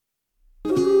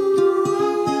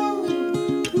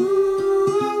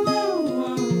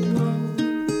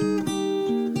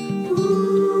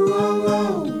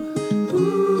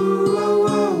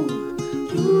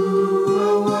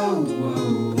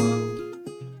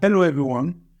 Hello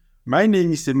everyone, my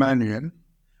name is Emmanuel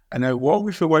and I work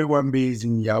with a YWAM base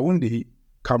in Yaoundé,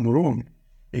 Cameroon,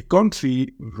 a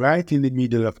country right in the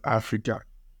middle of Africa.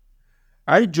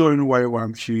 I joined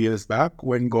YWAM a few years back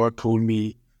when God told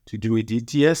me to do a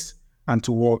DTS and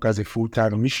to work as a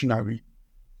full-time missionary.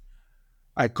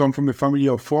 I come from a family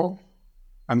of 4.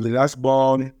 I'm the last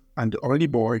born and the only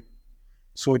boy,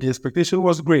 so the expectation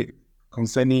was great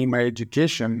concerning my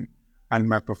education and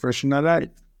my professional life.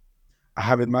 I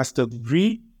have a master's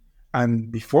degree,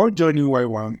 and before joining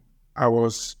YWAM, I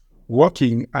was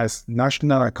working as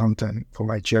national accountant for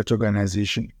my church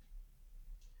organization.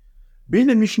 Being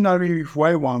a missionary with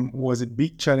YWAM was a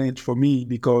big challenge for me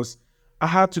because I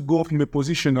had to go from a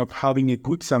position of having a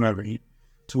good salary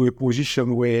to a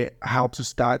position where I had to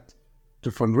start to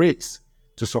fundraise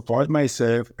to support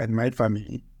myself and my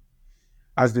family.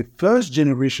 As the first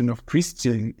generation of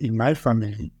Christian in my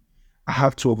family, I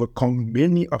have to overcome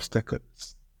many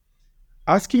obstacles.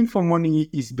 Asking for money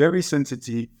is very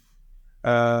sensitive.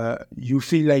 You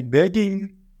feel like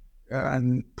begging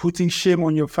and putting shame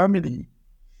on your family.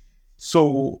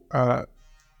 So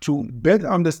to better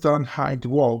understand how it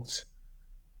works,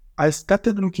 I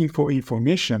started looking for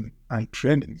information and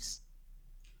trainings.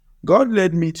 God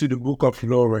led me to the book of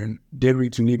Lauren, Daring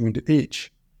to Live in the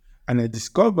Age, and I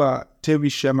discovered Terry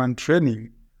Sherman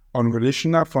training on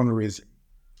relational fundraising.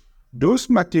 Those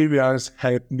materials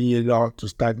helped me a lot to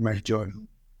start my journey.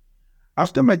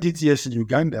 After my DTS in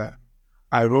Uganda,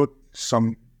 I wrote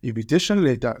some invitation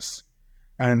letters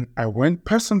and I went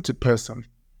person to person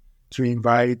to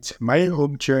invite my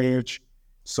home church,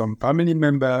 some family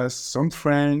members, some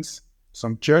friends,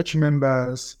 some church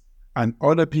members, and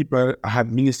other people I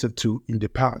had ministered to in the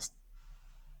past.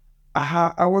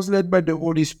 I was led by the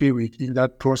Holy Spirit in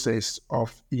that process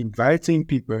of inviting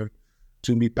people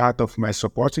to be part of my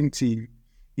supporting team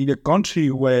in a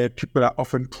country where people are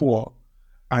often poor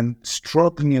and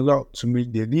struggling a lot to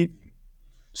meet their needs.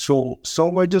 So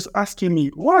some were just asking me,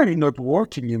 why are you not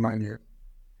working, Emmanuel?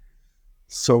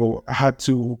 So I had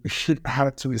to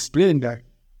explain that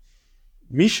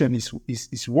mission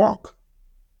is work.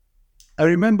 I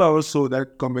remember also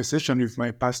that conversation with my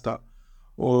pastor,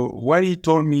 where he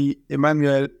told me,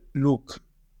 Emmanuel, look,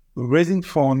 raising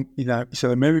funds is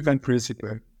an American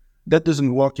principle. That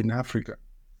doesn't work in Africa.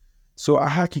 So I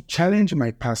had to challenge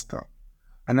my pastor.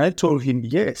 And I told him,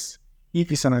 yes,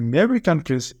 if it's an American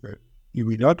principle, it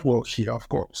will not work here, of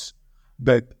course.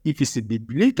 But if it's a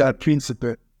biblical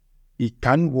principle, it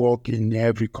can work in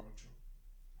every culture.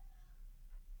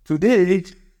 Today,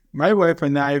 my wife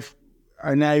and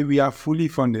I, we are fully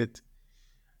funded.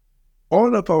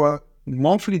 All of our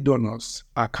monthly donors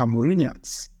are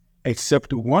Cameroonians,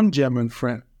 except one German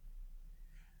friend.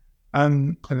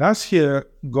 And last year,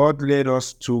 God led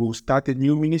us to start a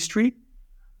new ministry.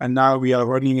 And now we are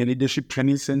running a leadership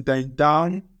training center in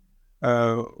town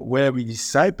where we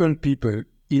disciple people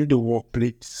in the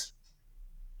workplace.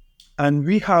 And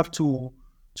we have to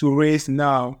raise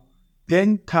now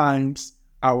 10 times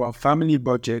our family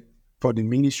budget for the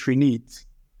ministry needs.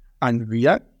 And we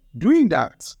are doing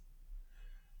that.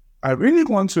 I really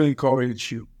want to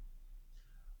encourage you.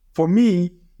 For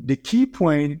me, the key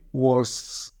point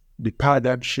was the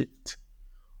paradigm shift.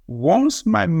 Once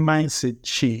my mindset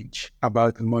changed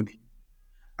about money,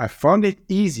 I found it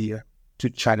easier to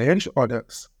challenge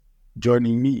others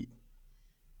joining me.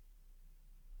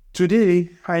 Today,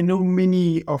 I know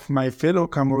many of my fellow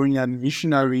Cameroonian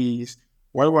missionaries,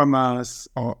 YWAMers,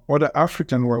 or other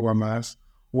African YWAMers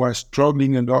who are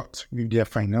struggling a lot with their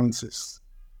finances.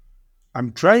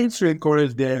 I'm trying to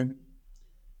encourage them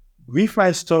with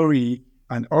my story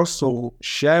and also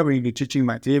sharing the teaching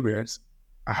materials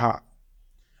I have.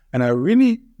 And I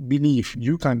really believe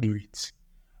you can do it.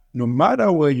 No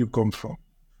matter where you come from,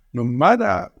 no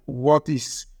matter what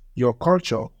is your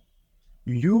culture,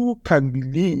 you can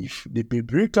believe the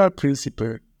biblical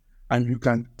principle and you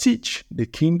can teach the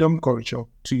kingdom culture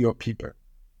to your people.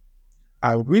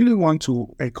 I really want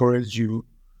to encourage you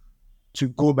to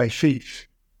go by faith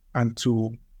and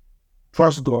to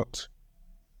trust God.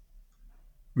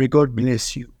 May God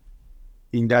bless you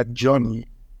in that journey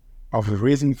of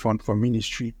raising funds for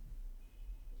ministry.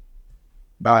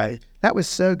 Bye. That was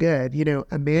so good. You know,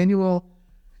 Emmanuel,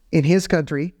 in his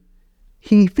country,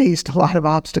 he faced a lot of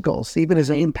obstacles, even as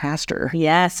a pastor.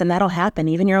 Yes, and that'll happen,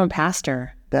 even your own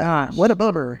pastor. What a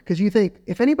bummer. Because you think,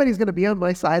 if anybody's going to be on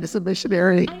my side as a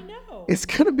missionary, I know. it's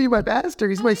going to be my pastor.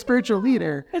 He's my spiritual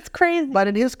leader. It's crazy. But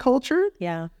in his culture,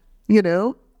 Yeah. you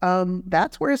know,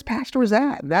 that's where his pastor was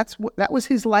at. That was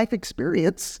his life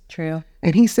experience. True.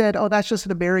 And he said, oh, that's just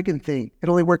an American thing. It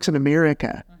only works in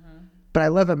America. But I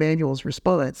love Emmanuel's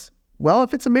response. Well,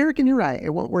 if it's American, you're right. It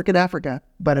won't work in Africa.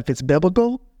 But if it's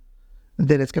biblical,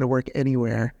 then it's going to work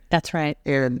anywhere. That's right.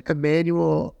 And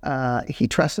Emmanuel, he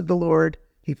trusted the Lord.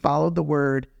 He followed the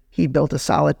word. He built a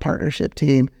solid partnership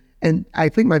team. And I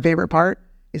think my favorite part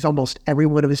is almost every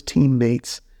one of his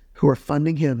teammates who are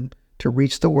funding him to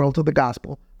reach the world with the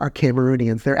gospel are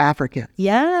Cameroonians. They're African.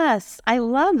 Yes, I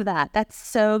love that. That's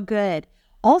so good.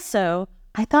 Also,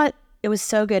 I thought it was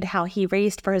so good how he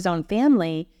raised for his own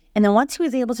family. And then once he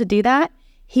was able to do that,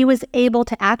 he was able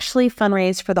to actually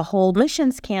fundraise for the whole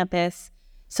missions campus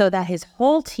so that his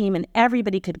whole team and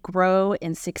everybody could grow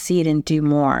and succeed and do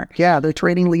more. Yeah, they're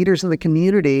training leaders in the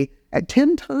community at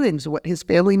 10 times what his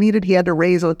family needed. He had to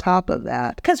raise on top of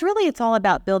that. Because really, it's all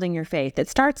about building your faith. It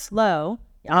starts low.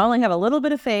 I only have a little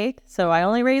bit of faith, so I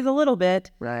only raise a little bit.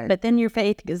 Right. But then your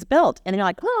faith is built. And you're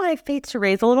like, oh, I have faith to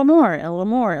raise a little more, and a little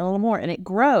more, and a little more. And it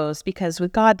grows because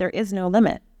with God, there is no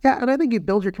limit. Yeah, and I think you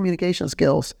build your communication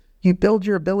skills. You build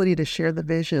your ability to share the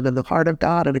vision and the heart of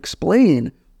God and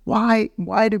explain why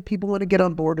do people want to get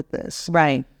on board with this.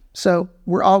 Right. So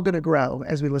we're all going to grow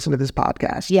as we listen to this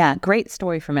podcast. Yeah, great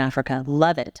story from Africa.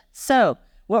 Love it. So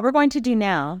what we're going to do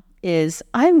now is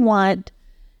I want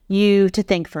you to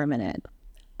think for a minute.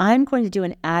 I'm going to do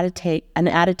an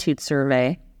attitude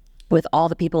survey with all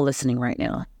the people listening right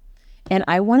now. And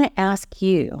I want to ask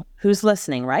you, who's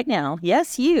listening right now,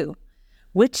 yes, you,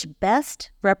 which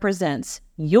best represents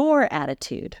your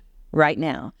attitude right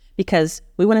now? Because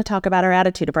we want to talk about our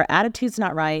attitude. If our attitude's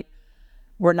not right,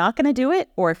 we're not going to do it.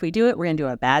 Or if we do it, we're going to do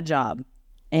a bad job.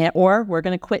 Or we're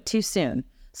going to quit too soon.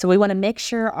 So we want to make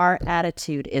sure our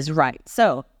attitude is right.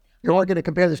 So you're all going to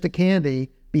compare this to candy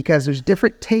because there's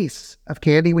different tastes of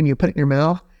candy when you put it in your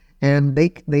mouth. And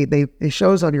it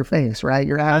shows on your face, right?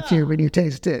 Your attitude when you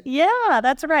taste it. Yeah,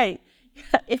 that's right.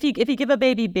 If you give a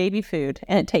baby food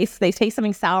and they taste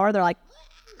something sour, they're like,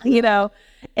 you know.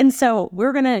 And so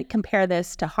we're going to compare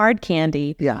this to hard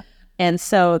candy. Yeah. And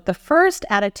so the first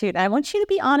attitude, I want you to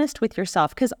be honest with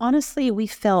yourself because honestly, we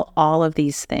feel all of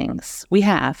these things. We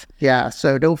have. Yeah.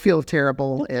 So don't feel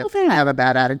terrible if you have a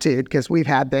bad attitude because we've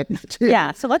had that too.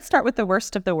 Yeah. So let's start with the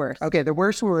worst of the worst. Okay. The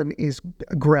worst one is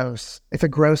gross. It's a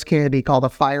gross candy called a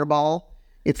Fireball.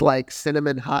 It's like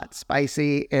cinnamon, hot,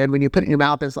 spicy. And when you put it in your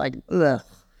mouth, it's like, ugh.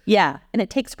 Yeah. And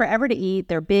it takes forever to eat.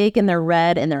 They're big and they're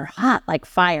red and they're hot like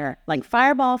fire, like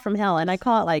fireball from hell. And I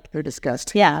call it like, they're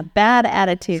disgusting. Yeah. Bad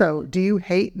attitude. So do you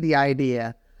hate the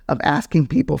idea of asking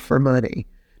people for money?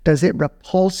 Does it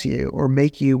repulse you or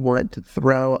make you want to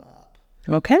throw up?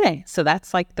 Okay. So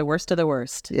that's like the worst of the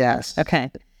worst. Yes.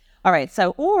 Okay. All right.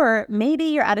 So, or maybe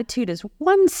your attitude is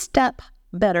one step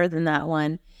better than that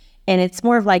one. And it's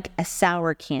more of like a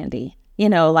sour candy,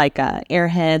 like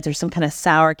Airheads or some kind of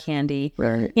sour candy.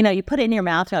 Right. You put it in your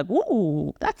mouth, you're like,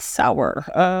 ooh, that's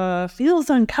sour. Feels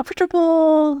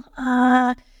uncomfortable.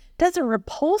 Doesn't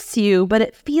repulse you, but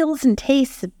it feels and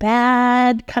tastes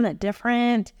bad, kind of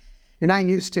different. You're not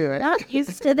used to it. Not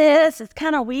used to this. It's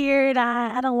kind of weird.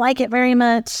 I don't like it very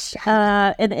much.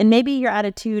 And maybe your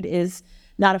attitude is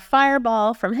not a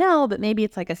fireball from hell, but maybe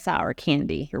it's like a sour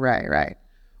candy. Right.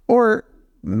 Or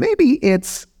maybe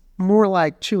it's more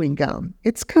like chewing gum.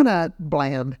 It's kind of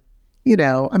bland,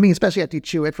 especially after you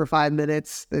chew it for 5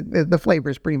 minutes, the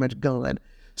flavor is pretty much gone.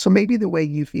 So maybe the way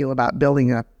you feel about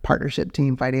building a partnership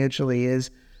team financially is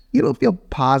you don't feel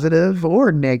positive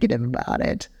or negative about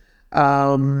it.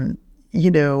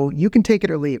 You can take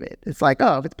it or leave it. It's like,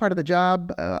 oh, if it's part of the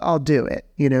job, I'll do it.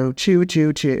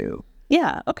 Chew.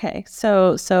 Yeah. Okay.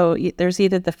 So there's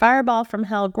either the fireball from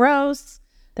hell, gross.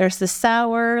 There's the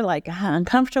sour, like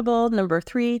uncomfortable. Number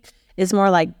 3 is more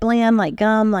like bland, like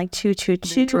gum, like chew.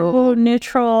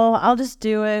 Neutral. I'll just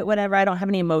do it. Whatever. I don't have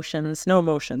any emotions. No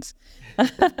emotions.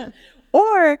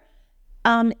 Or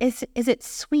is it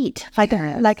sweet, like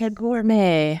a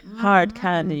gourmet hard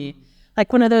candy?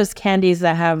 Like one of those candies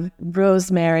that have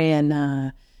rosemary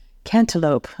and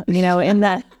cantaloupe, in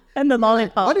that and the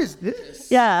lollipop. What is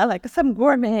this? Yeah, like some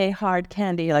gourmet hard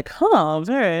candy. Like, oh,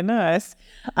 very nice.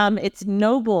 It's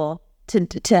noble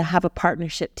to have a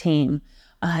partnership team.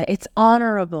 It's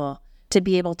honorable to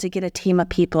be able to get a team of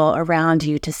people around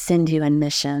you to send you on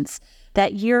missions.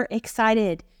 That you're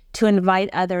excited to invite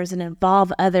others and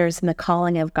involve others in the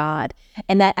calling of God.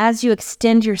 And that as you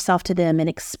extend yourself to them and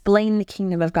explain the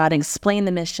kingdom of God and explain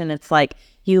the mission, it's like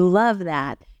you love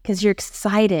that because you're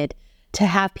excited to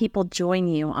have people join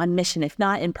you on mission, if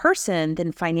not in person,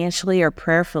 then financially or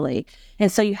prayerfully. And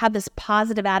so you have this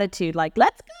positive attitude like,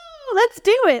 let's go, let's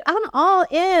do it. I'm all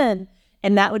in.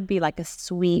 And that would be like a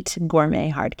sweet gourmet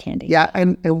hard candy. Yeah.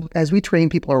 And as we train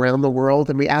people around the world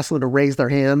and we ask them to raise their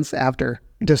hands after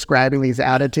describing these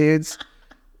attitudes,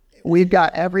 we've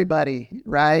got everybody,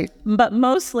 right? But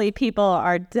mostly people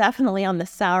are definitely on the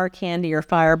sour candy or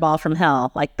fireball from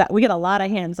hell. Like that, we get a lot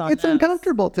of hands on It's those.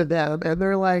 uncomfortable to them. And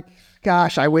they're like,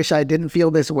 gosh, I wish I didn't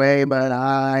feel this way, but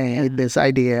I hate this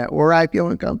idea, or I feel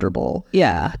uncomfortable.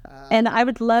 Yeah. And I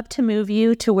would love to move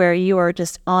you to where you are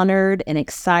just honored and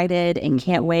excited and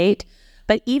can't wait.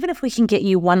 But even if we can get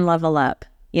you one level up,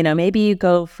 maybe you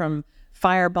go from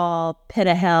fireball, pit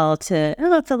of hell to,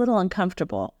 oh, it's a little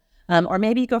uncomfortable. Or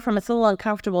maybe you go from it's a little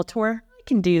uncomfortable to where I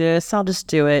can do this, I'll just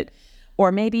do it.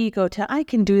 Or maybe you go to I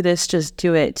can do this, just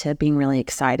do it, to being really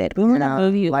excited. We want to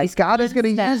move you. Like God is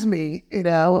going to use me,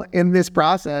 in this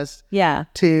process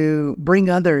to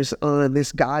bring others on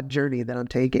this God journey that I'm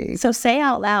taking. So say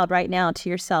out loud right now to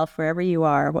yourself, wherever you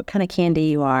are, what kind of candy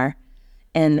you are,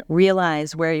 and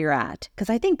realize where you're at. Because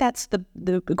I think that's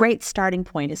the great starting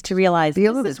point, is to realize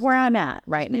this is where I'm at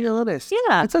right now. Be honest.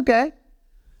 Yeah. It's okay.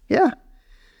 Yeah.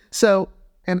 So,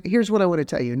 and here's what I want to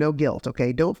tell you. No guilt,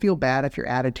 okay? Don't feel bad if your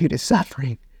attitude is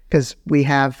suffering, because we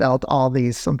have felt all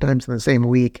these sometimes in the same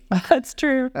week. That's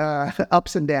true.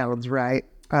 Ups and downs, right?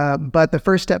 But the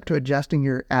first step to adjusting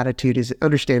your attitude is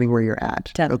understanding where you're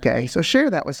at. Definitely. Okay? So share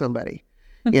that with somebody,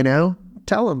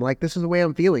 Tell them, like, this is the way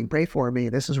I'm feeling. Pray for me.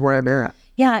 This is where I'm at.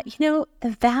 Yeah,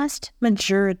 the vast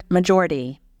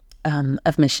majority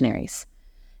of missionaries,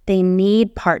 they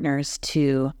need partners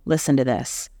to listen to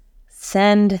this.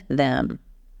 Send them.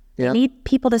 Yeah. They need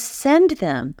people to send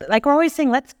them. Like we're always saying,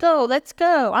 let's go.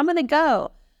 I'm going to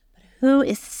go. But who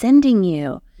is sending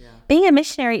you? Yeah. Being a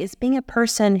missionary is being a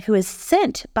person who is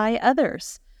sent by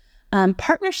others.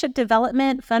 Partnership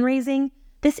development, fundraising,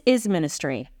 this is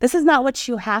ministry. This is not what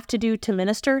you have to do to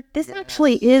minister. This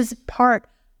actually is part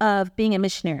of being a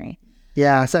missionary.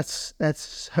 Yes,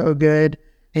 that's so good.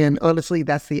 And honestly,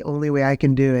 that's the only way I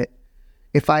can do it.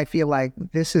 If I feel like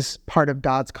this is part of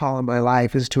God's call in my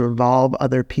life, is to involve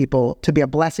other people, to be a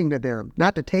blessing to them,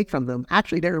 not to take from them,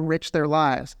 actually to enrich their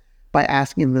lives by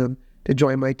asking them to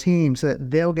join my team so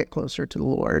that they'll get closer to the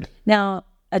Lord. Now,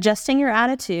 adjusting your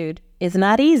attitude is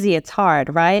not easy. It's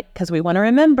hard, right? Because we want to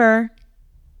remember,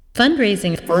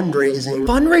 Fundraising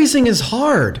is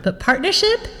hard. But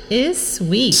partnership is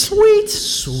sweet.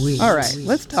 Sweet. All right,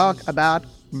 let's talk about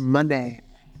money.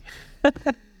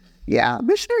 Yeah,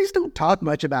 missionaries don't talk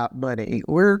much about money.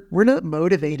 We're not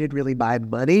motivated really by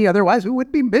money. Otherwise, we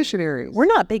wouldn't be missionaries. we're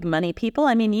not big money people.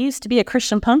 I mean, you used to be a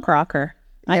Christian punk rocker.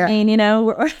 Yeah. I mean,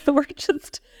 we're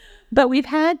just But we've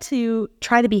had to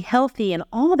try to be healthy in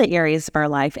all the areas of our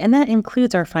life, and that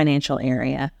includes our financial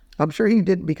area. I'm sure he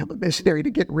didn't become a missionary to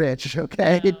get rich,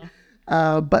 okay?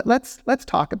 But let's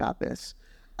talk about this.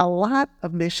 A lot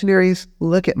of missionaries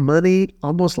look at money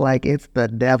almost like it's the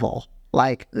devil.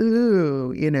 Like,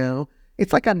 ooh,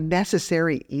 it's like a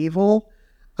necessary evil.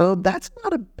 That's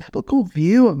not a biblical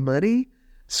view of money.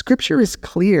 Scripture is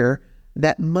clear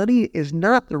that money is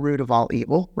not the root of all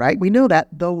evil, right? We know that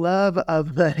the love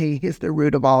of money is the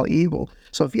root of all evil.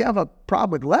 So if you have a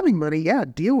problem with loving money, yeah,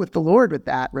 deal with the Lord with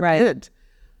that. Repent. Right.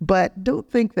 But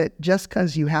don't think that just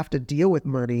because you have to deal with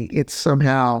money, it's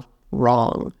somehow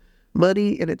wrong.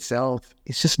 Money in itself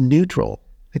is just neutral.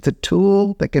 It's a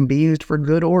tool that can be used for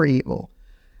good or evil.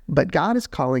 But God is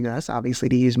calling us, obviously,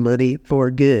 to use money for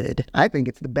good. I think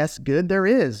it's the best good there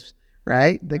is,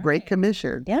 right? The Great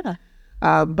Commission. Yeah.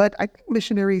 But I think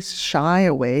missionaries shy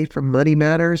away from money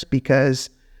matters because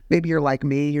maybe you're like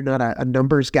me, you're not a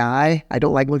numbers guy. I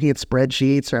don't like looking at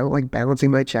spreadsheets, or I don't like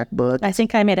balancing my checkbook. I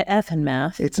think I made an F in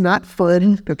math. It's not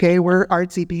fun, okay? We're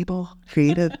artsy people,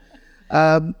 creative.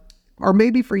 Or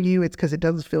maybe for you, it's because it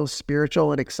doesn't feel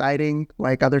spiritual and exciting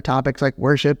like other topics like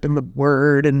worship and the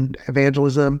word and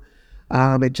evangelism.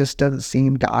 It just doesn't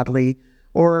seem godly.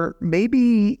 Or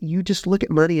maybe you just look at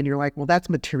money and you're like, well, that's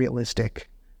materialistic.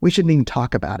 We shouldn't even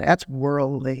talk about it. That's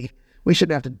worldly. We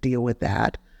shouldn't have to deal with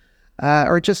that.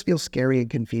 Or it just feels scary and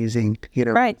confusing,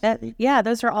 Right.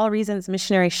 Those are all reasons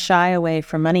missionaries shy away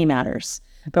from money matters.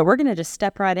 But we're going to just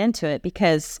step right into it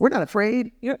because we're not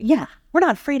afraid. we're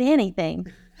not afraid of anything.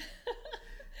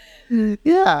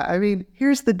 Yeah, I mean,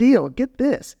 here's the deal. Get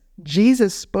this.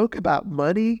 Jesus spoke about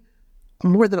money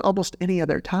more than almost any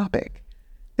other topic.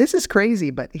 This is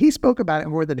crazy, but he spoke about it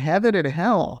more than heaven and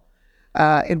hell.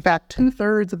 In fact,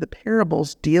 2/3 of the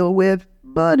parables deal with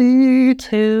money.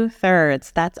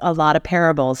 2/3. That's a lot of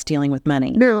parables dealing with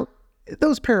money. Now,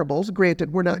 those parables,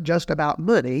 granted, were not just about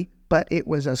money, but it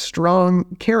was a strong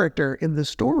character in the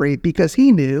story because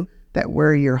he knew that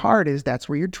where your heart is, that's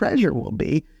where your treasure will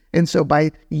be. And so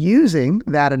by using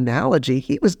that analogy,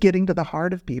 he was getting to the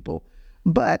heart of people,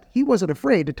 but he wasn't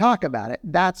afraid to talk about it.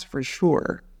 That's for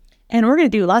sure. And we're going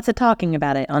to do lots of talking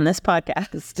about it on this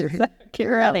podcast. So get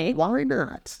ready. Why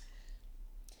not?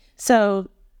 So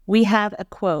we have a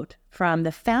quote from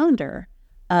the founder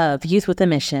of Youth with a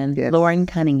Mission, Yes. Loren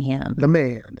Cunningham. The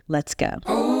man. Let's go.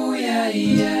 Oh yeah,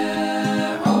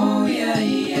 yeah. Oh yeah,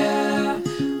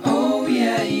 yeah. Oh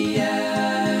yeah,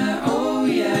 yeah. Oh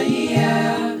yeah,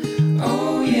 yeah.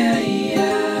 Oh yeah,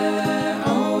 yeah.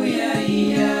 Oh yeah,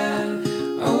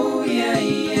 yeah. Oh yeah,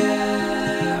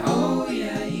 yeah. Oh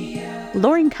yeah, yeah.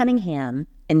 Loren Cunningham,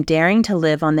 in Daring to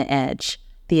Live on the Edge,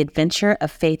 The Adventure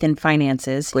of Faith and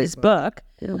Finances, his book,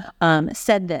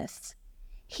 said this.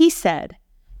 He said,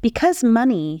 because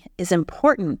money is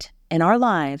important in our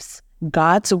lives,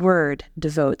 God's word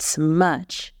devotes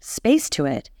much space to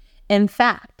it. In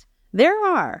fact, there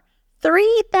are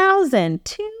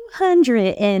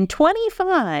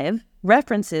 3,225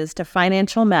 references to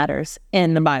financial matters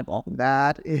in the Bible.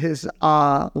 That is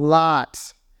a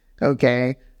lot.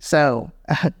 Okay. So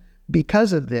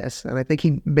because of this, and I think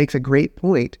he makes a great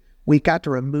point, we've got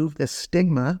to remove the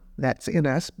stigma that's in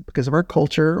us because of our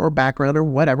culture or background or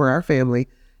whatever, our family,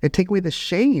 and take away the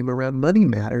shame around money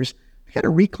matters. We got to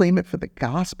reclaim it for the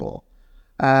gospel.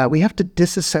 We have to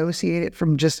disassociate it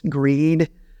from just greed.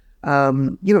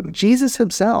 Jesus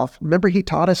himself, remember he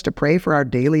taught us to pray for our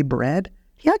daily bread?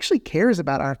 He actually cares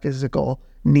about our physical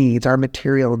needs, our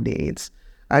material needs.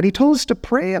 And he told us to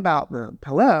pray about them.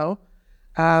 Hello?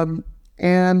 And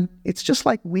it's just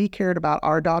like we cared about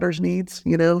our daughter's needs,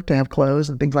 to have clothes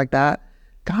and things like that.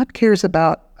 God cares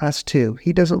about us too.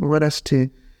 He doesn't want us to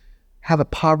have a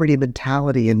poverty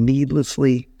mentality and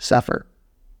needlessly suffer.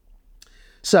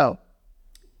 So,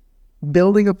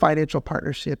 building a financial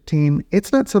partnership team,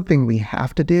 it's not something we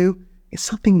have to do. It's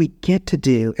something we get to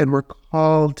do and we're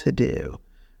called to do.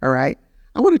 All right?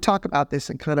 I want to talk about this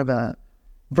in kind of a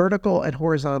vertical and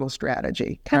horizontal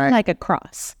strategy. Kind of like a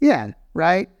cross. Yeah,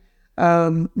 right? Now,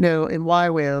 in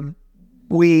YWAM,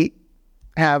 we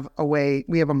have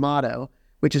a motto,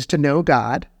 which is to know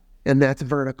God, and that's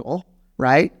vertical,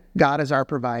 right? God is our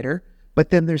provider. But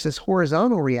then there's this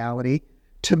horizontal reality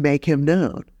to make him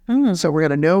known. So we're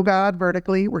going to know God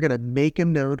vertically. We're going to make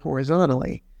him known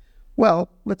horizontally. Well,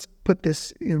 let's put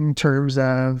this in terms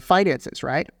of finances,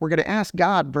 right? We're going to ask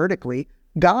God vertically.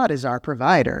 God is our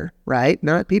provider, right?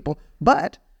 Not people.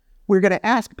 But we're going to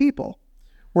ask people.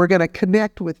 We're going to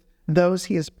connect with those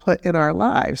he has put in our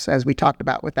lives, as we talked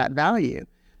about with that value.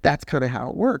 That's kind of how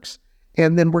it works.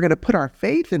 And then we're going to put our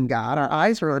faith in God. Our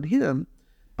eyes are on him.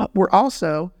 But we're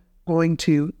also going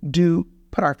to do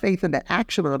put our faith into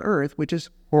action on earth, which is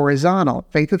horizontal.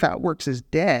 Faith without works is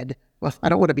dead. Well, I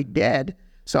don't want to be dead,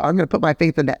 so I'm going to put my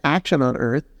faith into action on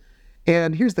earth.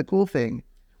 And here's the cool thing.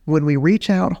 When we reach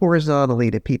out horizontally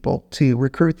to people to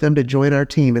recruit them to join our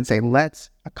team and say,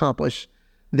 let's accomplish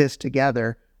this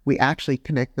together, we actually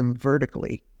connect them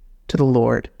vertically to the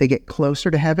Lord. They get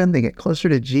closer to heaven. They get closer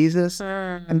to Jesus.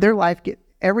 And their life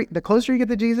the closer you get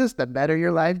to Jesus, the better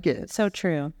your life gets. So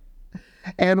true.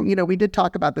 And, we did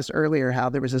talk about this earlier, how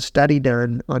there was a study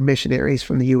done on missionaries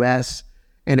from the U.S.,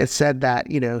 and it said that,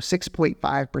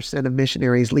 6.5% of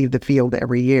missionaries leave the field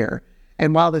every year.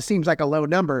 And while this seems like a low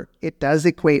number, it does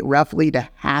equate roughly to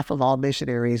half of all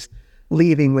missionaries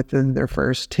leaving within their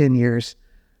first 10 years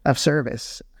of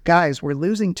service. Guys, we're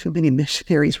losing too many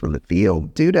missionaries from the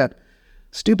field due to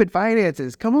stupid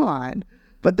finances. Come on.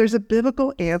 But there's a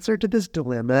biblical answer to this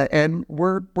dilemma, and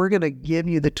we're going to give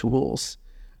you the tools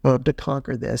to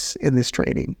conquer this in this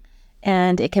training.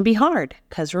 And it can be hard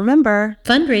because remember,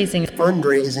 Fundraising.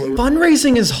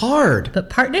 Fundraising is hard. But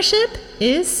partnership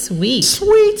is sweet.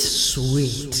 Sweet.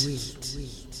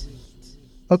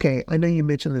 Okay, I know you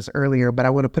mentioned this earlier, but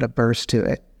I want to put a verse to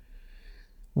it.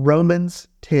 Romans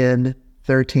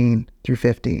 10:13 through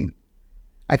 15.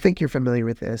 I think you're familiar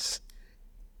with this,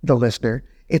 the listener.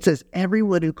 It says,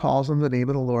 everyone who calls on the name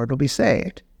of the Lord will be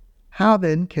saved. How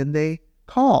then can they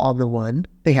call on the one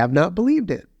they have not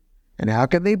believed in? And how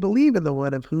can they believe in the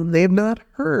one of whom they have not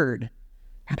heard?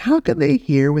 And how can they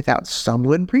hear without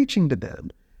someone preaching to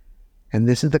them? And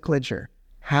this is the clincher.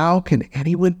 How can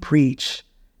anyone preach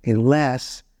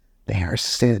unless they are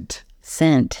sent?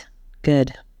 sent.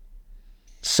 Good.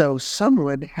 So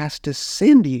someone has to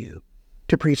send you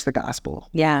to preach the gospel.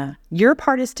 Yeah. Your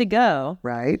part is to go.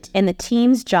 Right. And the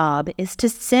team's job is to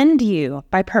send you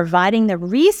by providing the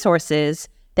resources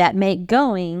that make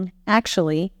going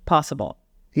actually possible.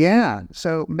 Yeah.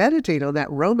 So meditate on that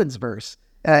Romans verse.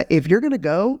 If you're going to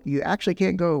go, you actually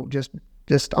can't go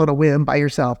just on a whim by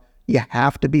yourself. You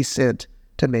have to be sent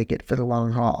to make it for the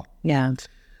long haul. Yeah.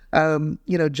 John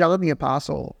the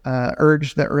Apostle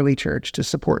urged the early church to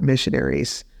support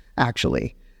missionaries,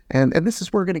 actually. And this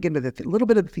is where we're going to get into a little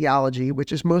bit of the theology,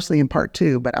 which is mostly in part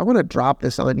 2, but I want to drop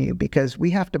this on you because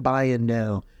we have to buy in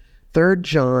now. 3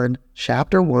 John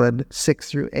chapter 1,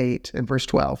 6 through 8 and verse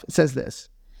 12. It says this.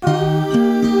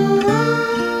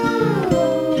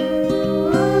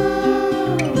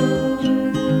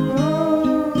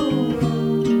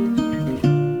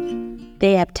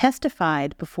 They have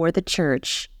testified before the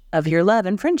church of your love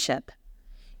and friendship.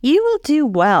 You will do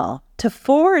well to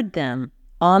forward them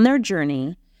on their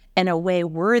journey in a way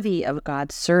worthy of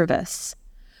God's service.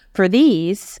 For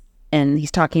these, and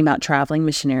he's talking about traveling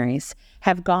missionaries,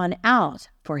 have gone out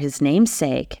for his name's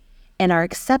sake and are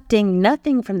accepting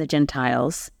nothing from the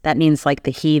Gentiles. That means like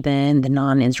the heathen, the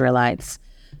non-Israelites.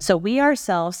 So we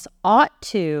ourselves ought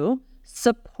to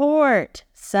support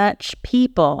such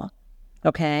people,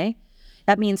 okay?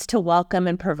 That means to welcome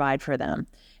and provide for them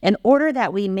in order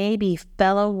that we may be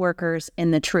fellow workers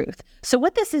in the truth. So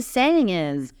what this is saying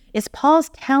is Paul's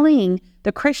telling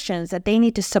the Christians that they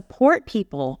need to support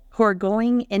people who are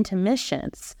going into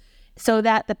missions so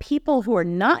that the people who are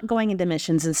not going into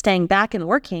missions and staying back and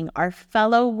working are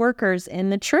fellow workers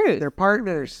in the truth. They're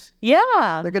partners.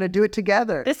 Yeah. They're going to do it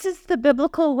together. This is the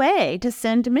biblical way to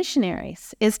send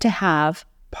missionaries, is to have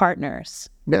partners.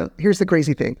 Now, here's the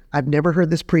crazy thing. I've never heard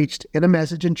this preached in a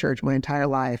message in church my entire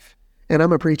life, and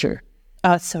I'm a preacher.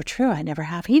 Oh, it's so true. I never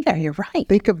have either. You're right.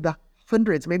 Think of the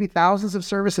hundreds, maybe thousands of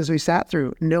services we sat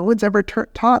through. No one's ever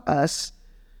taught us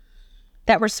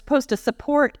that we're supposed to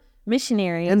support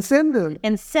missionaries and send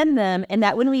them. And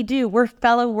that when we do, we're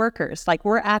fellow workers. Like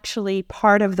we're actually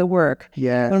part of the work.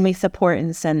 Yes. When we support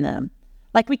and send them.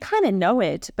 Like we kind of know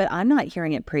it, but I'm not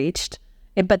hearing it preached.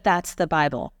 But that's the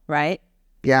Bible, right?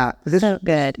 Yeah. So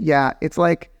good. Yeah. It's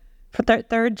like for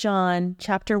 3 John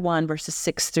chapter 1, verses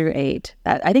 6 through 8.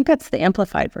 I think that's the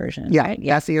Amplified version. Yeah. Right?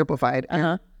 Yeah. That's the Amplified.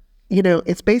 Uh-huh.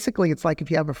 It's like if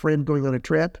you have a friend going on a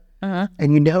trip and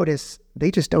you notice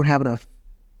they just don't have enough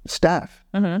stuff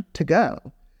to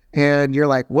go. And you're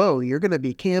like, whoa, you're going to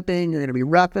be camping, you're going to be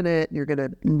roughing it, you're going to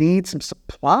need some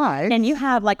supplies. And you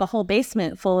have like a whole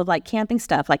basement full of like camping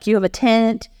stuff. Like you have a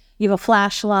tent, you have a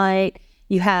flashlight,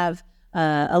 you have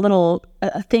a little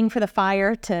thing for the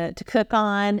fire to cook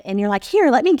on. And you're like, here,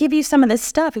 let me give you some of this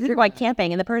stuff if you're going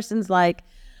camping. And the person's like,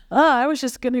 oh, I was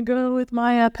just going to go with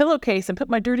my pillowcase and put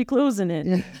my dirty clothes in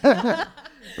it.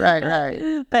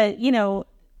 Right. But,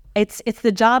 it's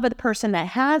the job of the person that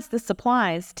has the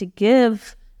supplies to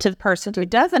give to the person who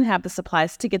doesn't have the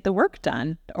supplies to get the work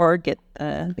done or get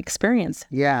the experience.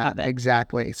 Yeah,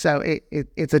 exactly. So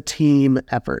it's a team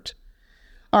effort.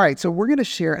 All right, so we're going to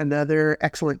share another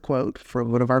excellent quote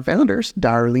from one of our founders,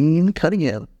 Darlene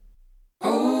Cunningham.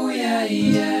 Oh yeah,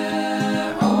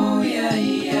 yeah. Oh yeah,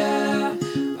 yeah.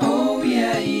 Oh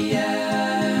yeah,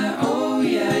 yeah. Oh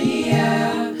yeah,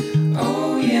 yeah.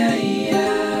 Oh yeah,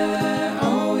 yeah.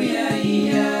 Oh yeah,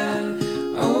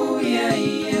 yeah. Oh yeah,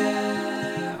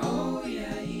 yeah. Oh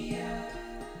yeah, yeah.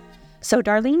 So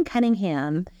Darlene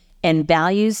Cunningham in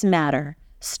Values Matter,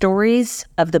 Stories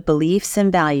of the Beliefs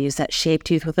and Values That Shaped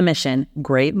Youth with a Mission,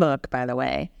 great book, by the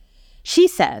way. She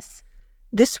says,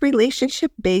 This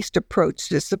relationship-based approach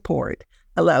to support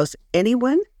allows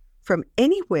anyone from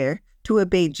anywhere to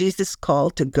obey Jesus'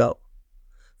 call to go,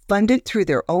 funded through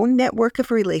their own network of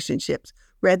relationships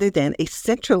rather than a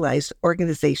centralized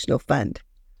organizational fund.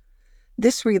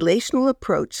 This relational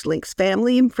approach links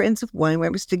family and friends of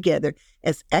YWAMers together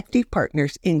as active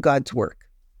partners in God's work.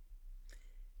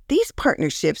 These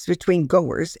partnerships between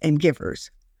goers and givers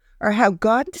are how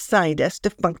God designed us to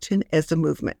function as a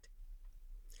movement.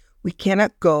 We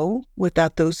cannot go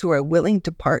without those who are willing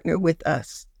to partner with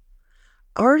us.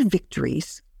 Our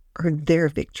victories are their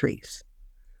victories.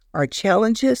 Our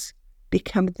challenges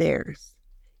become theirs.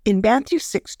 In Matthew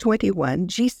 6:21,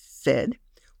 Jesus said,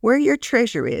 "Where your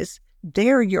treasure is,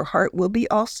 there your heart will be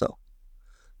also."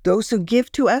 Those who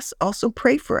give to us also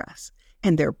pray for us,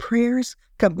 and their prayers,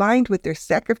 combined with their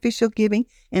sacrificial giving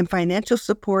and financial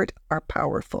support, are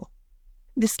powerful.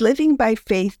 This living by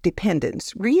faith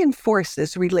dependence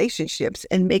reinforces relationships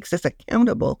and makes us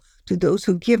accountable to those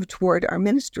who give toward our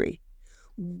ministry.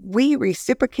 We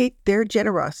reciprocate their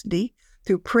generosity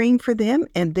through praying for them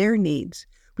and their needs,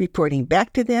 reporting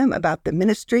back to them about the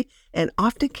ministry, and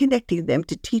often connecting them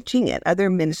to teaching and other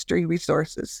ministry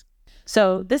resources.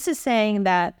 so this is saying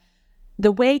that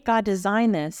the way God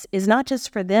designed this is not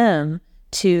just for them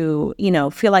to,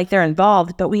 feel like they're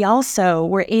involved, but we also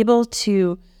were able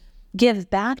to give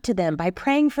back to them by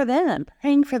praying for them,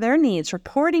 praying for their needs,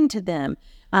 reporting to them,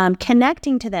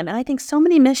 connecting to them. And I think so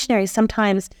many missionaries,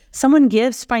 sometimes someone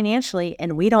gives financially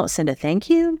and we don't send a thank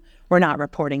you. We're not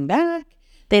reporting back.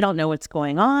 They don't know what's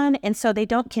going on. And so they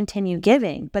don't continue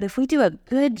giving. But if we do a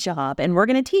good job, and we're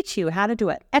going to teach you how to do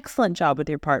an excellent job with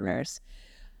your partners,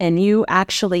 and you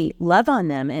actually love on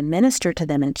them and minister to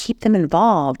them and keep them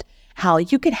involved, how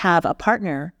you could have a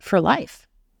partner for life.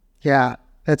 Yeah,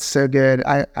 that's so good.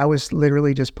 I was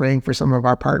literally just praying for some of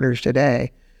our partners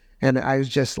today. And I was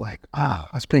just like, I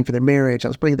was praying for their marriage. I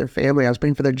was praying for their family. I was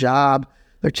praying for their job,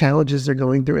 their challenges they're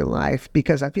going through in life,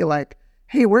 because I feel like,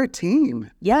 hey, we're a team.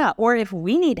 Yeah, or if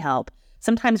we need help,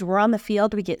 sometimes we're on the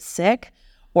field, we get sick,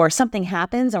 or something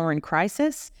happens, or we're in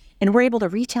crisis, and we're able to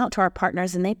reach out to our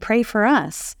partners and they pray for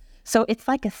us. So it's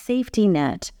like a safety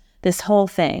net, this whole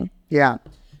thing. Yeah.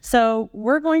 So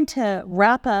we're going to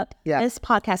wrap up this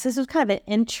podcast. This was kind of an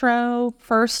intro,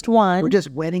 first one. We're just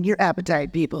whetting your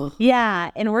appetite, people. Yeah,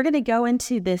 and we're going to go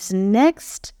into this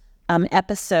next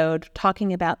episode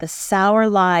talking about the sour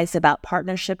lies about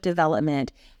partnership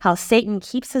development, how Satan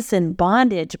keeps us in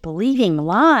bondage, believing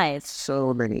lies.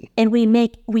 So many. And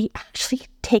we actually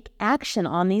take action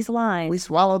on these lies. We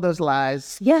swallow those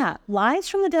lies. Yeah, lies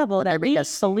from the devil that we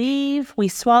believe, we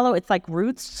swallow. It's like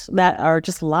roots that are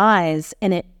just lies,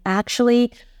 and it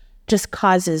actually just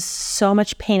causes so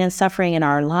much pain and suffering in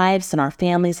our lives, in our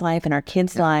family's life, in our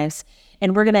kids' lives.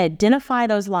 And we're going to identify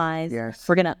those lies. Yes.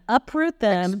 We're going to uproot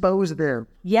them. Expose them.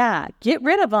 Yeah, get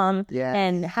rid of them Yes.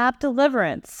 and have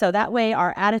deliverance. So that way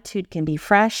our attitude can be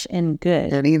fresh and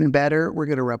good. And even better, we're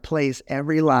going to replace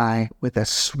every lie with a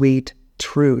sweet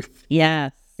truth.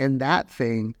 Yes. And that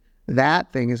thing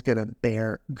is going to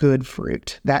bear good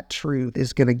fruit. That truth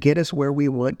is going to get us where we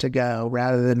want to go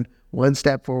rather than one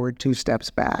step forward, two steps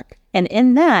back. And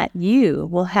in that, you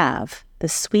will have the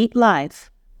sweet life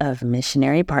of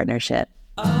missionary partnership.